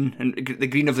the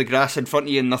green of the grass in front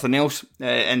of you and nothing else.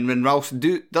 And when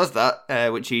Ralston does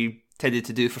that, which he tended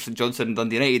to do for St Johnstone and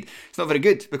Dundee United, it's not very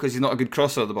good, because he's not a good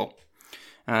crosser of the ball.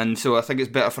 And so I think it's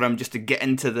better for him just to get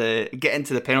into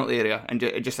the penalty area and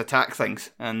just attack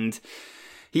things. And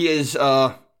he is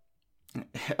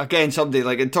again, somebody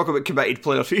talk about committed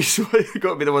players. He's got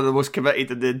to be one of the most committed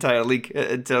in the entire league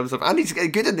in terms of, and he's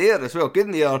good in the air as well. Good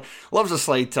in the air, loves a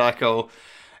slide tackle.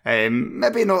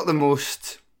 Maybe not the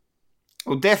most,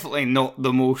 well, definitely not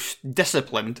the most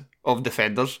disciplined of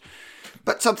defenders,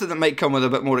 but something that might come with a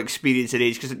bit more experience and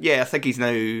age. Because I think he's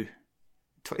now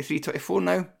 23, 24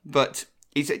 now, but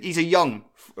he's a young.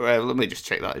 Let me just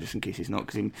check that just in case he's not,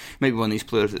 because he might be one of these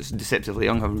players that's deceptively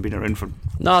young, having been around for.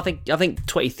 No, I think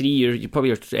 23.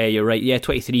 You're right. Yeah,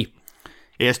 23.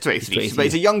 Yeah, 23. But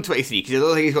he's a young 23, because I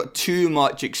don't think he's got too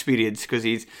much experience, because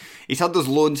he's had those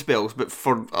loan spells, but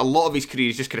for a lot of his career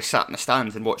he's just kind of sat in the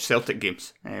stands and watched Celtic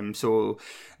games. So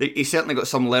he's certainly got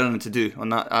some learning to do on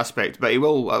that aspect, but I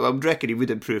would reckon he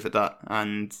would improve at that.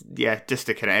 And yeah, just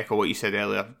to kind of echo what you said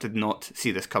earlier, did not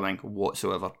see this coming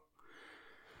whatsoever.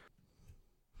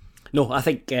 No, I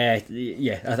think I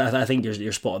think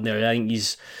you're spot on there. I think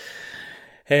he's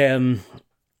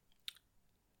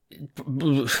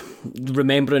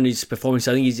remembering his performance.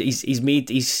 I think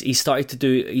he's started to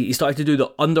do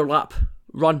the underlap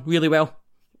run really well,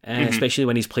 especially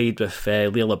when he's played with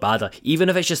Liel Abada. Even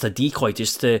if it's just a decoy,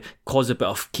 just to cause a bit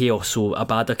of chaos, so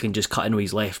Abada can just cut in with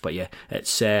his left. But yeah,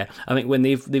 it's I think when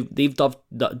they've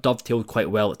dovetailed quite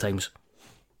well at times.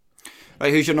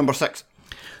 Right, who's your number 6?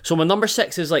 So my number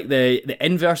 6 is like the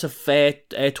inverse of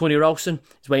Tony Ralston.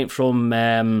 He went from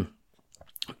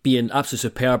being absolutely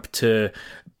superb to,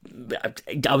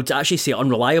 I would actually say,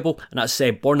 unreliable, and that's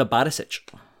Borna Barisic.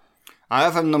 I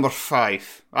have him number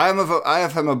 5. I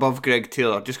have him above Greg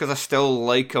Taylor, just because I still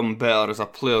like him better as a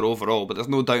player overall, but there's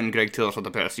no doubt in Greg Taylor's had a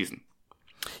better season.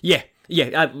 Yeah,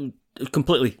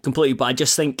 completely. But I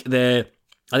just think I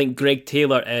think Greg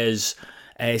Taylor is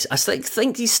I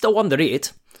think he's still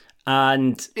underrated.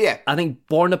 And yeah, I think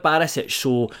Borna Barisic,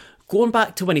 so going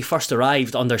back to when he first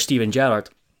arrived under Steven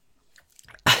Gerrard,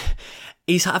 I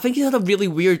think he's had a really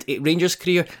weird Rangers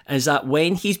career, is that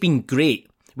when he's been great,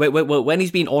 when he's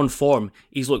been on form,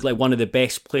 he's looked like one of the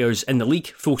best players in the league,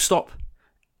 full stop,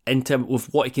 in terms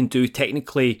of what he can do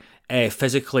technically,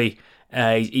 physically,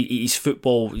 his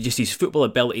football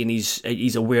ability and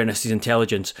his awareness, his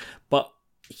intelligence. But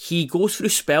he goes through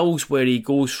spells where he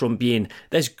goes from being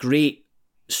this great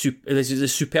this is a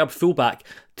superb fullback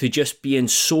to just being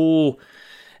so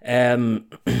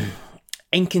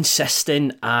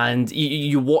inconsistent, and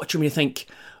you watch him and you think,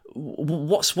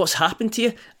 what's happened to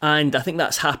you? And I think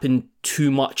that's happened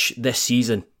too much this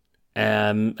season.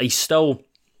 He's still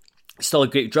a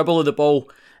great dribbler of the ball.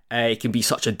 He can be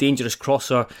such a dangerous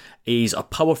crosser. He's a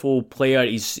powerful player.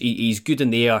 He's good in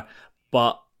the air,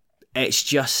 but it's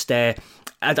just I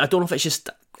don't know if it's just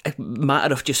a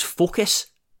matter of just focus.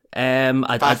 I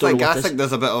think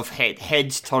there's a bit of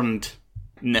heads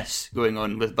turnedness going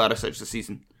on with Barisic this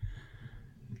season.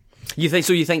 You think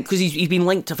so? You think because he's been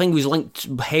linked? I think he was linked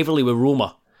heavily with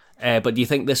Roma. But do you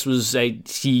think this was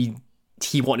he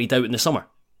wanted out in the summer?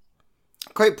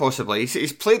 Quite possibly.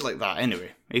 He's played like that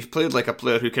anyway. He's played like a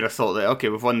player who could have thought that, okay,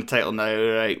 we've won the title now,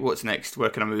 right, what's next? Where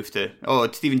can I move to? Oh,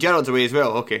 Steven Gerrard's away as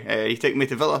well. Okay, you take me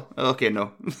to Villa? Okay,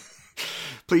 no.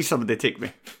 Please, somebody take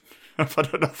me. I've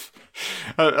had enough.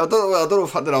 I don't know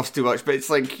if I've had enough too much, but it's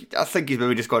like, I think he's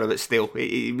maybe just got a bit stale.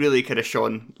 He really could have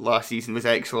shone last season, was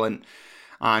excellent,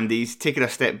 and he's taken a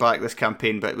step back this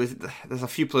campaign, but there's a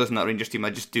few players in that Rangers team I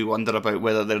just do wonder about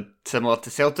whether they're similar to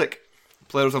Celtic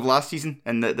players of last season,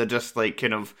 and that they're just like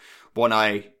kind of one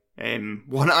eye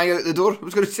out the door. I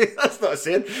was going to say, that's not a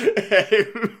saying.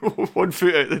 1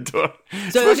 foot out the door.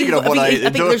 Suppose you can have one eye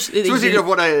out the door. Suppose you can have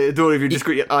one eye out the door if you've just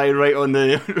got your eye right on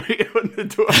the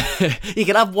door. You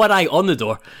can have one eye on the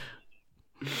door.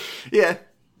 Yeah,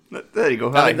 there you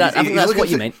go. I think that's what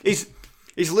you meant.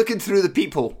 He's looking through the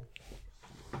peephole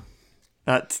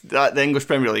at the English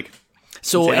Premier League.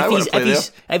 So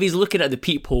if he's looking at the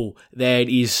peephole, then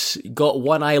he's got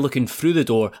one eye looking through the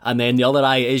door, and then the other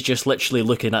eye is just literally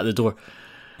looking at the door.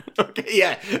 Okay,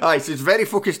 yeah. Aye, so it's very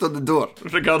focused on the door,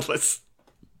 regardless.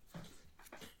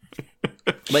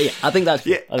 But yeah, I think that's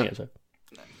right.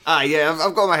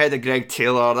 I've got my head of Greg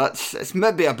Taylor. It's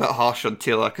maybe a bit harsh on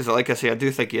Taylor, because like I say, I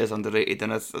do think he is underrated,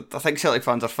 and I think Celtic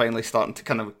fans are finally starting to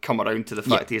kind of come around to the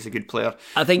fact he is a good player.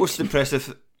 I think most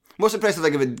impressive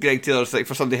thing about Greg Taylor is, like,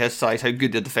 for somebody his size, how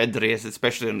good a defender he is,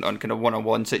 especially on kind of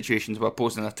one-on-one situations with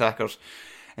opposing attackers.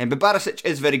 But Barisic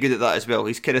is very good at that as well.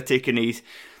 He's kind of taken he's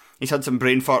had some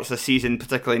brain farts this season,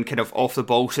 particularly in kind of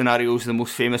off-the-ball scenarios, the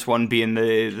most famous one being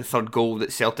the third goal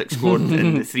that Celtic scored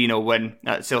in the 3-0 win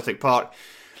at Celtic Park.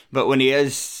 But when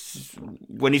he's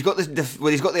got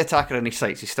the attacker in his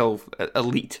sights, he's still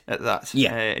elite at that.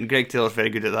 Yeah. And Greg Taylor's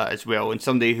very good at that as well. And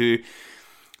somebody who,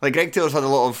 like, Greg Taylor's had a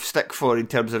lot of stick for in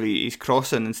terms of his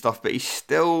crossing and stuff, but he's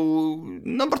still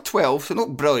number 12, so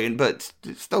not brilliant, but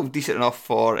still decent enough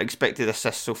for expected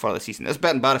assists so far this season. It's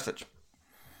better than Barisic.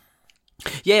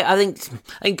 Yeah, I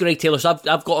think Greg Taylor. So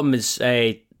I've got him as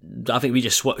I think we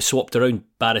just swapped around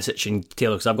Barisic and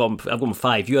Taylor, because I've got him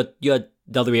 5. You had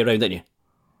the other way around, didn't you?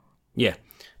 Yeah.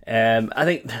 I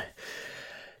think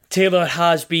Taylor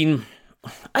has been.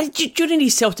 During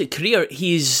his Celtic career,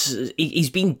 he's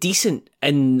been decent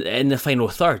in the final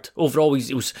third. Overall,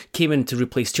 he came in to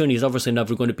replace Tierney. He's obviously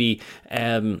never going to be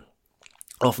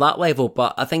off that level,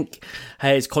 but I think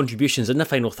his contributions in the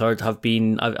final third have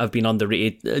been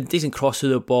underrated. A decent cross of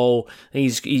the ball.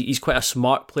 He's quite a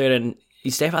smart player, and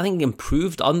he's definitely, I think,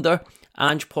 improved under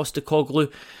Ange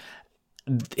Postecoglou.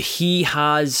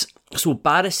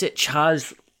 Barisic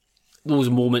has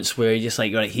those moments where you're just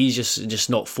like, right, he's just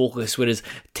not focused, whereas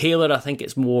Taylor, I think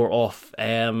it's more of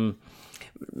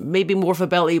maybe more of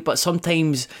ability, but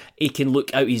sometimes he can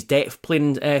look out his depth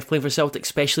playing for Celtic,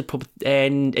 especially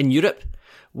in Europe,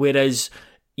 whereas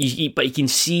you can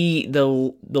see the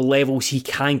levels he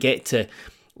can get to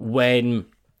when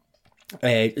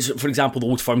for example, the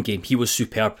Old Firm game, he was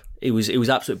superb. It was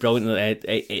absolutely brilliant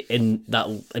in that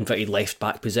inverted left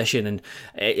back position, and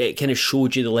it kind of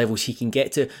showed you the levels he can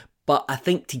get to. But I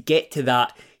think to get to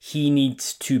that, he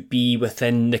needs to be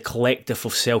within the collective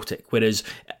of Celtic. Whereas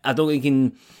I don't think he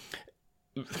can.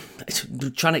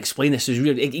 Trying to explain this is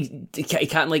really. He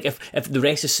can't, like, if the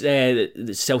rest of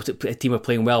the Celtic team are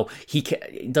playing well,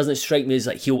 it doesn't strike me as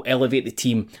like he'll elevate the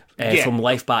team from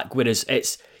left back. Whereas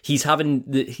he's having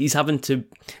to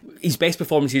his best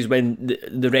performances when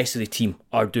the rest of the team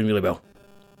are doing really well.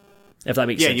 If that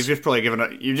makes sense. Yeah, you've just probably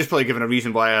given a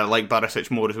reason why I like Barisic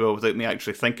more as well, without me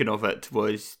actually thinking of it,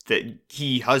 was that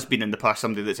he has been in the past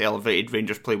somebody that's elevated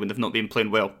Rangers play when they've not been playing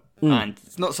well. And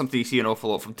it's not something you see an awful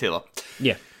lot from Taylor.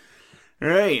 Yeah.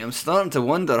 Right, I'm starting to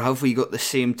wonder, have we got the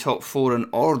same top 4 in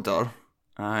order?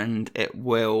 And it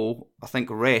will, I think,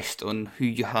 rest on who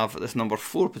you have at this number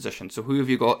 4 position. So who have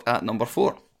you got at number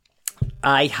 4?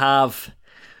 I have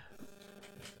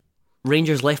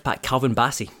Rangers left back Calvin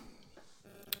Bassey.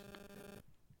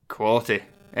 Quality.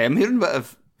 I'm hearing a bit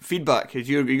of feedback.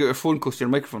 You got your phone close to your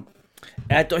microphone?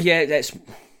 Yeah, it's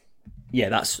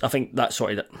Yeah, I think that's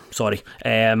sorted it. Sorry.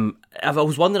 I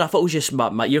was wondering, I thought it was just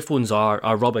my earphones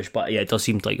are rubbish, but yeah, it does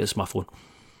seem like it's my phone.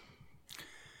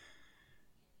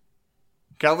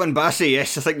 Calvin Bassey,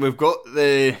 yes, I think we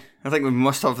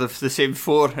must have the same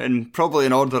four, and probably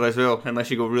in order as well,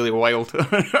 unless you go really wild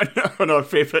on our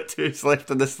favourite who's left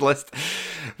on this list.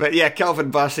 But yeah,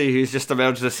 Calvin Bassey, who's just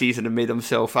emerged this season and made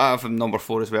himself, I have him number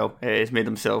 4 as well, he's made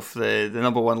himself the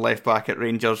number 1 left back at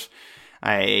Rangers.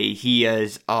 He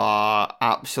is a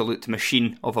absolute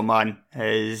machine of a man.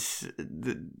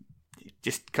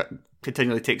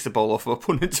 Continually takes the ball off of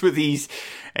opponents with ease,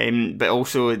 but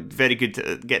also very good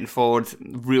at getting forward.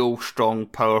 Real strong,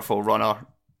 powerful runner.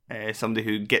 Somebody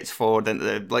who gets forward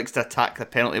and likes to attack the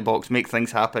penalty box, make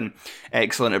things happen.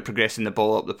 Excellent at progressing the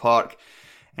ball up the park,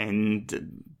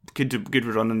 and good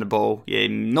with running the ball.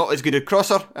 Not as good a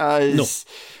crosser as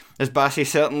Bassey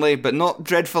certainly, but not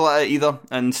dreadful at it either,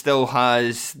 and still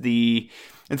has the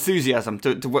enthusiasm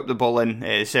to whip the ball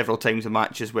in several times a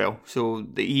match as well. So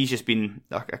he's just been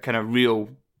a kind of real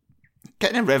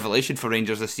revelation for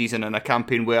Rangers this season, in a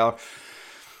campaign where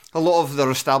a lot of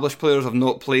their established players have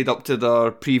not played up to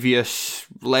their previous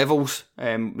levels.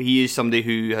 He is somebody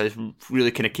who has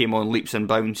really kind of came on leaps and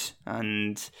bounds,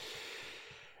 and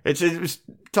it was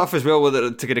tough as well whether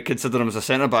to kind of consider him as a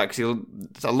centre back,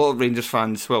 because a lot of Rangers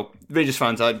fans,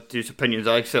 whose opinions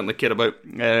I certainly care about,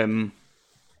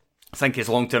 I think his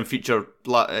long-term future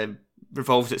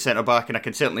revolves at centre-back, and I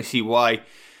can certainly see why.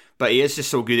 But he is just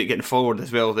so good at getting forward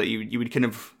as well that you would kind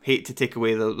of hate to take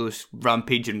away those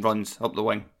rampaging runs up the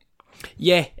wing.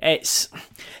 Yeah, you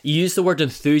use the word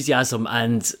enthusiasm,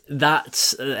 and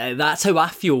that's how I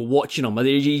feel watching him.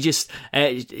 He's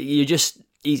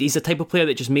the type of player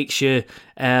that just makes you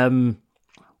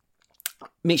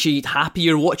happy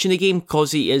you're watching the game,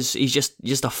 because he's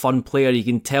just a fun player. You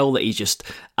can tell that he's just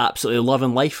absolutely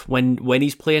loving life when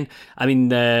he's playing. I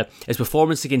mean, his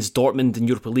performance against Dortmund in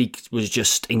Europa League was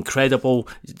just incredible.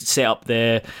 Set up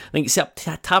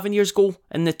Tavernier's goal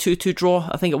in the 2-2 draw,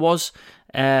 I think it was.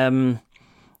 If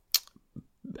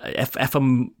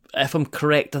I'm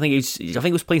correct, I think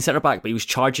he was playing centre back, but he was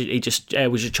charging. He just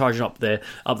was just charging up the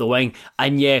wing,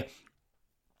 and yeah.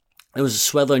 It was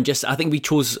Swither, and I think we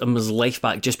chose him as left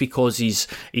back just because he's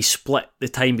split the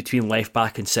time between left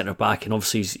back and centre back, and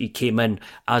obviously he came in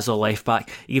as a left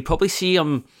back. You could probably see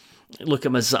him, look at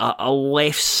him as a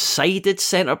left-sided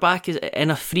centre back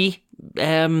in a free,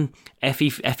 if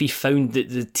he found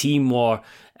the team or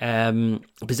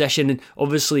position. And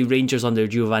obviously Rangers under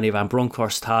Giovanni van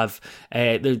Bronckhorst have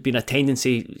there's been a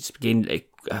tendency, it's again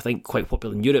I think quite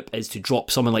popular in Europe, is to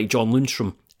drop someone like John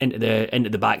Lundstrom into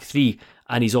the back three.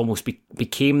 And he's almost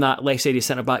became that left-sided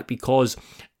centre-back, because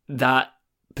that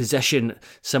position,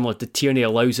 similar to Tierney,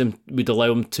 would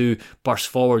allow him to burst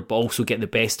forward but also get the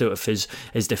best out of his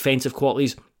defensive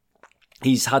qualities.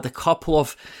 He's had a couple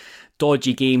of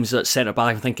dodgy games at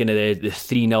centre-back. I'm thinking of the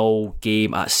 3-0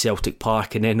 game at Celtic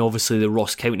Park, and then obviously the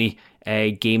Ross County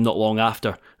game not long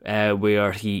after,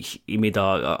 where he made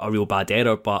a real bad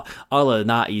error. But other than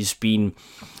that, he's been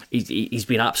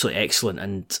absolutely excellent,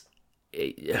 and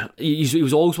he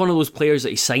was always one of those players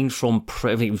that he signed from.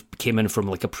 I think he came in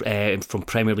from from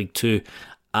Premier League 2,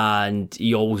 and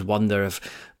you always wonder if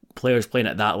players playing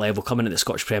at that level, coming into the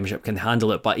Scottish Premiership, can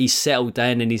handle it. But he's settled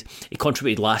in, and he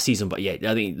contributed last season. But yeah,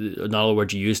 I think another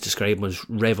word you used to describe him was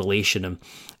revelation. And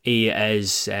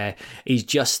he's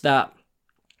just that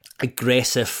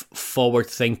aggressive,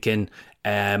 forward-thinking,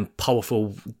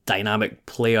 powerful, dynamic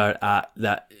player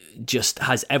that just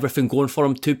has everything going for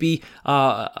him to be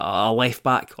a left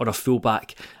back or a full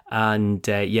back, and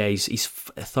he's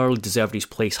thoroughly deserved his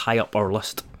place high up our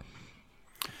list.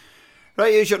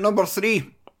 Right, here's your number 3.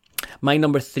 My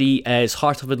number 3 is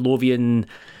Heart of Midlothian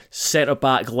centre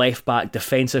back, left back,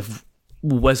 defensive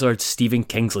wizard Stephen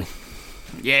Kingsley.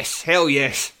 Yes, hell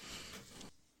yes.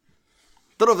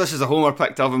 Don't know if this is a homer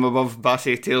pick to have him above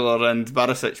Bassey, Taylor and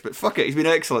Barisic, but fuck it, he's been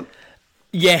excellent.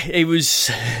 Yeah, it was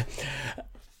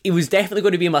definitely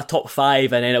going to be in my top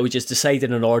 5, and then it was just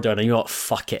decided in order, and you know what,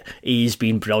 fuck it, he's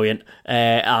been brilliant.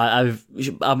 I'll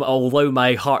allow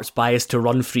my Hearts bias to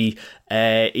run free.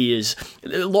 He is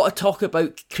a lot of talk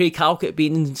about Craig Halkett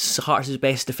being Hearts'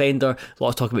 best defender, a lot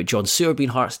of talk about John Sewer being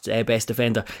Hearts' best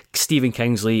defender. Stephen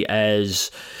Kingsley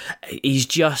he's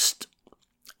just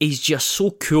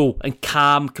so cool and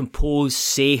calm, composed,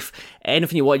 safe.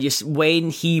 Anything you want. Just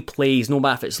when he plays, no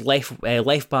matter if it's left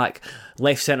back,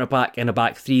 left centre back in a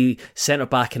back 3, centre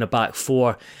back in a back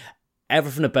 4,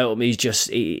 everything about him he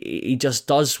just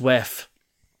does with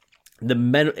the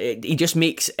minute. He just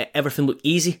makes everything look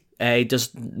easy. He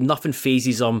does nothing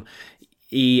phases him.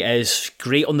 He is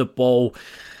great on the ball.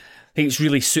 think it's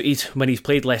really suited when he's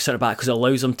played left centre back because it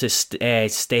allows him to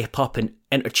step up and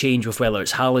interchange with whether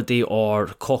it's Halliday or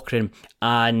Cochrane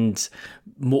and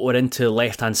motor into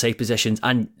left hand side positions.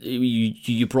 And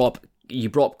you brought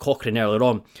up Cochrane earlier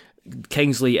on.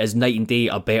 Kingsley is night and day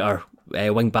a better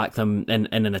wing back than in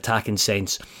an attacking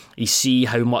sense. You see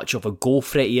how much of a goal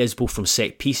threat he is, both from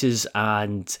set pieces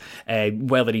and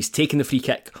whether he's taking the free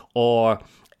kick or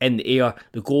in the air.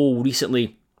 The goal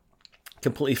recently,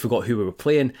 completely forgot who we were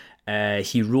playing.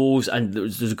 He rose, and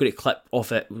there's a great clip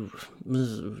of it.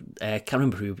 I can't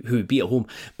remember who he beat at home,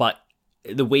 but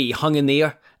the way he hung in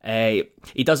the air,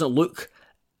 he doesn't look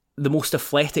the most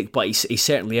athletic, but he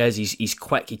certainly is. He's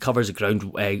quick, he covers the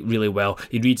ground really well,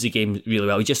 he reads the game really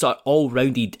well. He's just an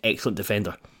all-rounded excellent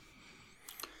defender.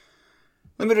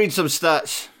 Let me read some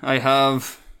stats. I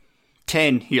have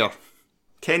 10 here.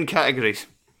 10 categories.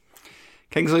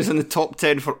 Kingsley's in the top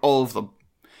 10 for all of them.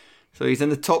 So he's in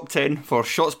the top 10 for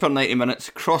shots per 90 minutes,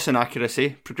 crossing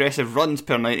accuracy, progressive runs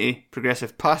per 90,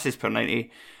 progressive passes per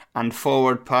 90, and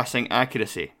forward passing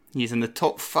accuracy. He's in the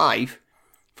top 5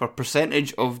 for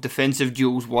percentage of defensive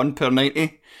duels won per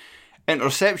 90,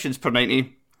 interceptions per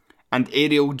 90, and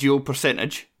aerial duel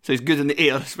percentage. So he's good in the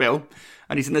air as well.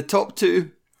 And he's in the top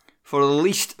 2 for the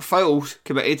least fouls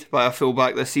committed by a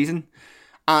fullback this season,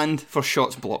 and for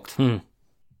shots blocked. The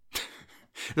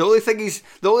only thing he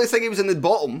was in the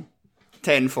bottom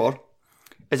 10 for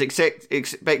is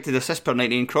expected assists per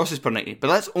 90 and crosses per 90. But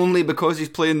that's only because he's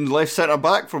playing left centre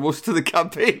back for most of the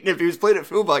campaign. If he was playing at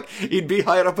fullback, he'd be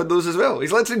higher up in those as well.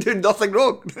 He's literally doing nothing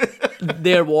wrong.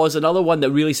 There was another one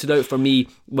that really stood out for me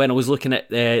when I was looking at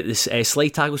this slide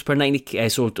tackles per 90.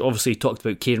 So obviously talked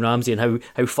about Kane Ramsey and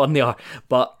how fun they are.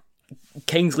 But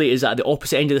Kingsley is at the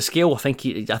opposite end of the scale. I think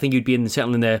he'd be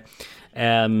certainly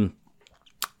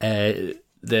in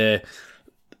the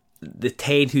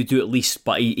 10 who do at least,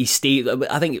 but he stays.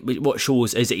 I think what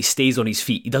shows is that he stays on his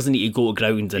feet. He doesn't need to go to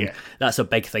ground, and that's a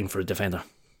big thing for a defender.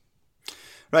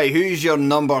 Right, who's your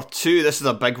number 2? This is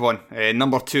a big one.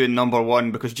 Number 2 and number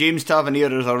 1, because James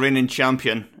Tavernier is a reigning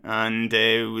champion and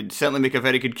would certainly make a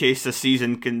very good case this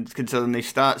season considering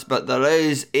these stats. But there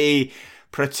is a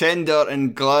contender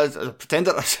in Glasgow. He's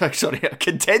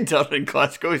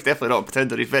definitely not a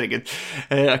pretender, he's very good.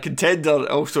 A contender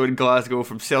also in Glasgow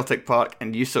from Celtic Park,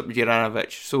 and Jusuf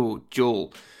Juranovic. So,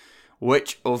 Joel,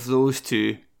 which of those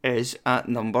two is at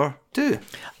number 2?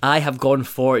 I have gone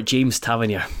for James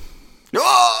Tavernier.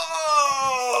 Oh!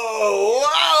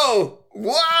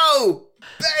 Wow!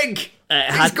 Big!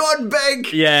 He's gone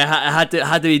big! Yeah, it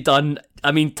had to be done.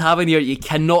 I mean, Tavernier, you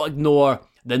cannot ignore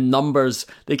the numbers,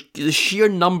 the sheer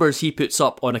numbers he puts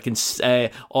up on a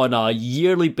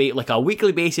yearly like a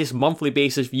weekly basis, monthly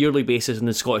basis, yearly basis in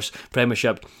the Scottish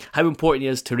Premiership. How important he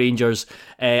is to Rangers.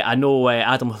 I know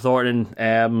Adam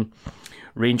Thornton,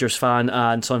 Rangers fan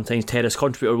and sometimes Terrace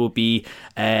contributor, will be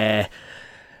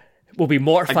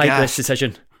mortified by this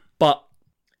decision, but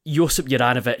Jusuf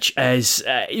Juranovic is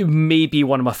maybe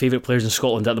one of my favourite players in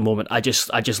Scotland at the moment. I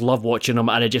just love watching him,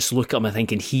 and I just look at him and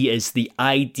thinking he is the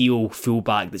ideal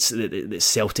fullback that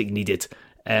Celtic needed.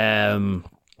 I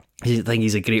think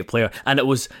he's a great player, and it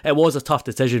was a tough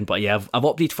decision, but yeah, I've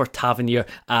opted for Tavernier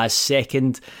as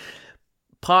second,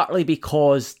 partly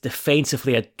because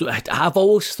defensively I've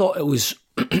always thought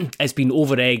it's been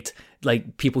over-egged.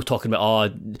 Like people talking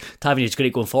about, Tavernier's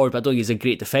great going forward, but I don't think he's a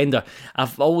great defender.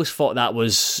 I've always thought that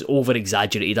was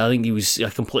over-exaggerated. I think he was a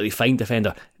completely fine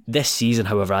defender. This season,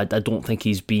 however, I don't think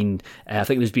he's been. I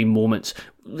think there's been moments,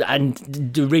 and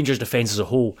the Rangers' defence as a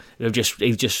whole, they've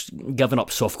just given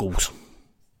up soft goals.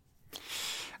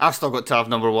 I've still got Tav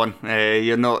number 1.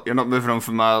 You're not moving on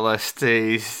from my list.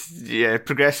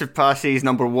 Progressive passes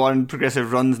number 1,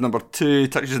 progressive runs number 2,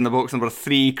 touches in the box number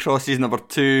 3, crosses number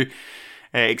 2.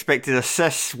 Expected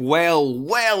assists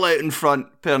well out in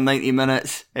front per 90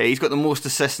 minutes. He's got the most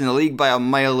assists in the league by a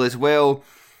mile as well.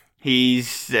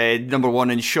 He's number 1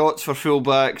 in shots for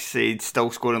fullbacks. He's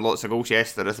still scoring lots of goals.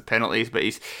 Yes, there is the penalties, but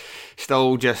he's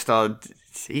still just a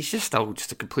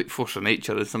complete force of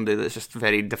nature. As somebody that's just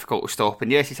very difficult to stop.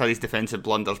 And yes, he's had his defensive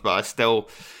blunders, but it's going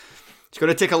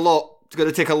to take a lot. It's going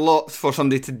to take a lot for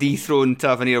somebody to dethrone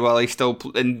Tavernier while he's still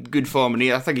in good form, and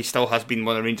I think he still has been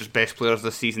one of Rangers' best players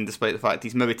this season, despite the fact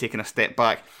he's maybe taken a step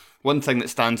back. One thing that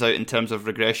stands out in terms of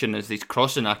regression is his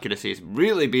crossing accuracy has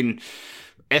really been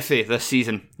iffy this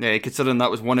season, considering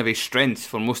that was one of his strengths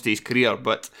for most of his career.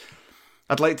 But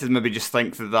I'd like to maybe just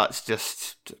think that that's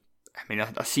just,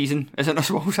 a season isn't a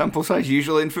small sample size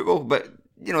usually in football, but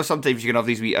sometimes you can have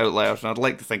these wee outliers, and I'd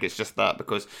like to think it's just that,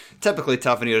 because typically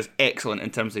Tavernier is excellent in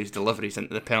terms of his deliveries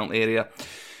into the penalty area.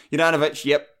 Juranovic,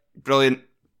 yep, brilliant,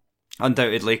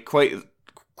 undoubtedly, quite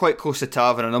quite close to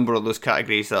Tav in a number of those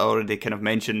categories that I already kind of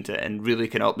mentioned, and really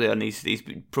kind of up there, and he's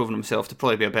proven himself to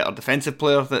probably be a better defensive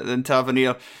player than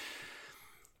Tavernier.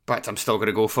 But I'm still going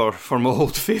to go for my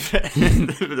old favourite,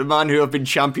 the man who I've been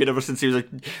champion ever since he was a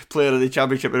player of the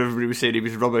Championship, and everybody was saying he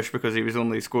was rubbish because he was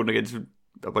only scoring against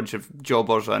a bunch of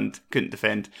jobbers and couldn't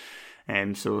defend.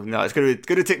 So no, it's going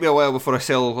to take me a while before I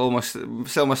sell my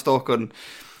stock on.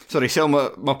 Sorry, sell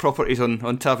my properties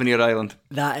on Tavernier Island.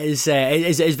 That is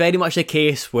very much the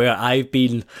case where I've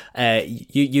been.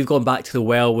 You've gone back to the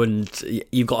well and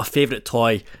you've got a favourite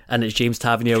toy, and it's James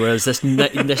Tavernier. Whereas this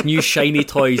new shiny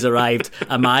toy's arrived,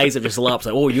 and my eyes have just lit up. It's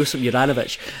like, oh, Josip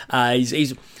Juranovic.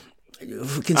 He's.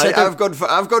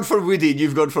 I've gone for Woody, and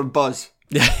you've gone for Buzz.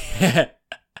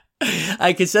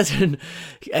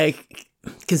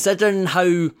 Considering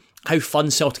how fun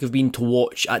Celtic have been to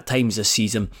watch at times this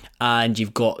season, and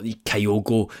you've got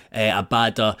Kyogo,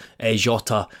 Abada,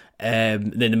 Jota,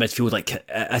 then the midfield like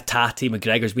Atati,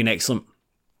 McGregor's been excellent.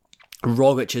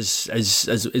 Rogic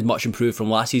is much improved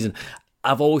from last season.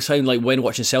 I've always found like when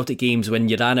watching Celtic games, when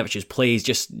Juranovic plays,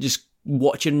 just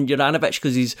watching Juranovic,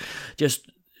 because he's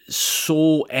just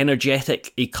so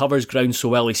energetic, he covers ground so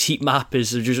well, his heat map is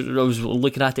just, I was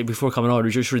looking at it before coming on, it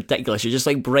was just ridiculous. It's just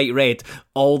like bright red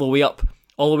all the way up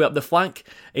the flank.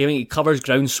 I mean, he covers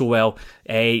ground so well,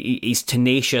 he's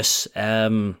tenacious,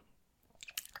 and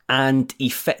he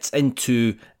fits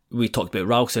into, we talked about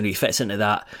Ralston, he fits into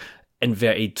that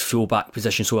inverted fullback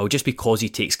position so well, just because he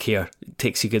takes care of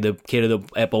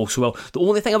the ball so well. The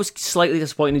only thing I was slightly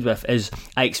disappointed with is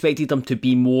I expected him to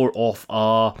be more of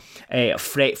a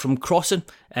threat from crossing,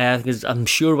 because I'm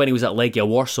sure when he was at Legia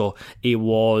Warsaw, it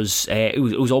was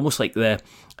almost like the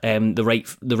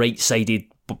right sided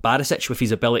Barisic with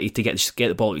his ability to get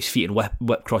the ball at his feet and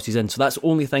whip crosses in. So that's the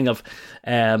only thing I've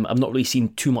not really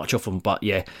seen too much of him. But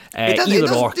yeah, he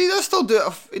does still do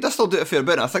it a fair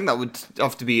bit. I think that would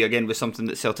have to be again with something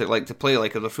that Celtic like to play,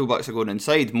 like other fullbacks are going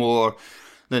inside more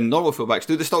than normal fullbacks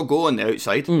do. They still go on the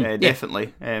outside,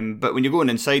 definitely. But when you're going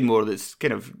inside more, that's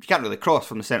kind of, you can't really cross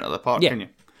from the centre of the park, can you?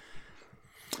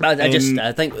 I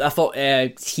thought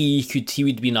he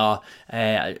would have been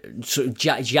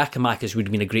Giacomakis would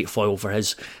have been a great foil for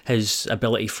his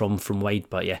ability from wide.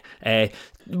 But yeah,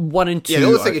 1 and 2. Yeah, the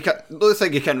only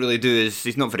thing you can't really do is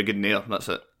he's not very good in the air. That's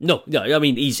it. No, I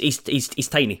mean he's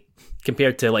tiny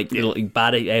compared to like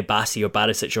Bassi or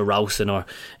Barisic or Ralston or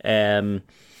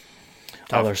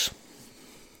others.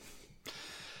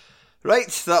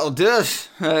 Right, that'll do us.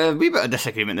 Wee bit of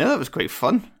disagreement there. That was quite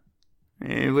fun.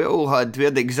 We had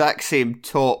the exact same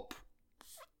top.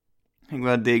 I think we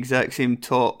had the exact same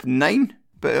top 9,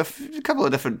 but a couple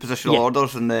of different positional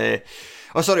orders. And we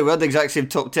had the exact same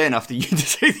top 10 after you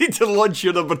decided to launch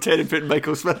your number 10 and put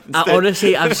Michael Smith instead.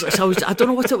 Honestly, I don't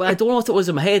know what it was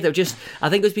in my head. I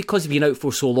think it was because he'd been out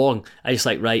for so long. I just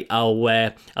like, right,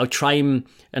 I'll try and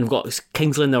I've got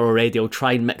Kingsley in there already. I'll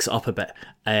try and mix it up a bit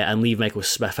and leave Michael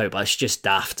Smith out, but it's just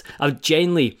daft. I would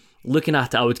genuinely, looking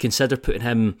at it, I would consider putting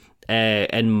him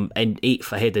in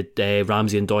 8th ahead of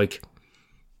Ramsey and Doig.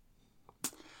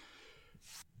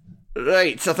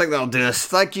 Right, I think that'll do us.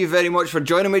 Thank you very much for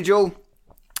joining me, Joel.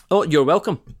 Oh, you're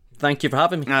welcome. Thank you for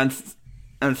having me. And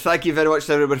thank you very much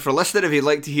to everybody for listening. If you'd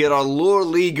like to hear our lower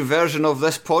league version of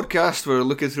this podcast, we're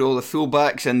looking through all the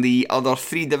fullbacks in the other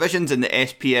 3 divisions in the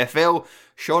SPFL.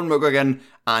 Sean McGuigan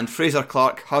and Fraser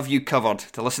Clark have you covered.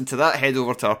 To listen to that, head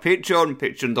over to our Patreon,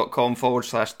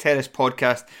 patreon.com/Terrace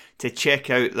Podcast, to check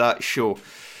out that show.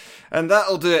 And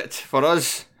that'll do it for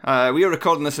us. We are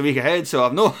recording this a week ahead, so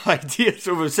I've no idea.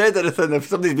 So if we've said anything, if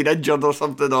somebody's been injured or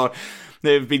something, or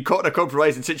they've been caught in a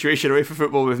compromising situation away from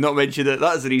football, we've not mentioned it.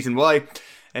 That is the reason why.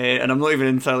 And I'm not even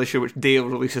entirely sure which day I'll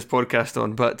release this podcast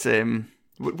on, but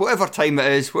whatever time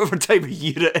it is, whatever time of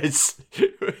year it is,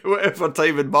 whatever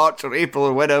time in March or April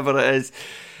or whenever it is,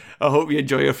 I hope you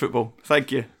enjoy your football.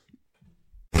 Thank you.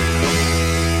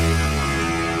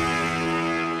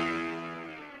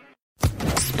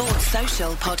 Sports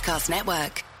Social Podcast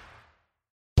Network.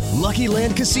 Lucky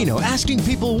Land Casino, asking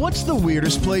people, what's the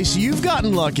weirdest place you've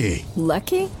gotten lucky?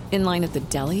 Lucky? In line at the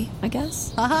deli, I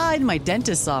guess? Aha, in my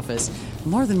dentist's office.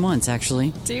 More than once,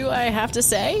 actually. Do I have to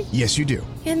say? Yes, you do.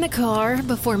 In the car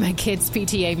before my kids'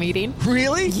 PTA meeting.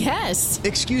 Really? Yes.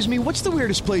 Excuse me, what's the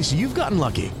weirdest place you've gotten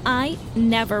lucky? I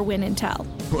never win and tell.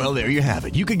 Well, there you have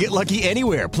it. You can get lucky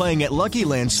anywhere, playing at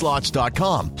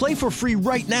LuckyLandSlots.com. Play for free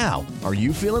right now. Are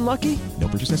you feeling lucky? No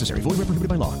purchase necessary. Void where prohibited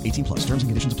by law. 18+. Terms and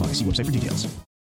conditions apply. See website for details.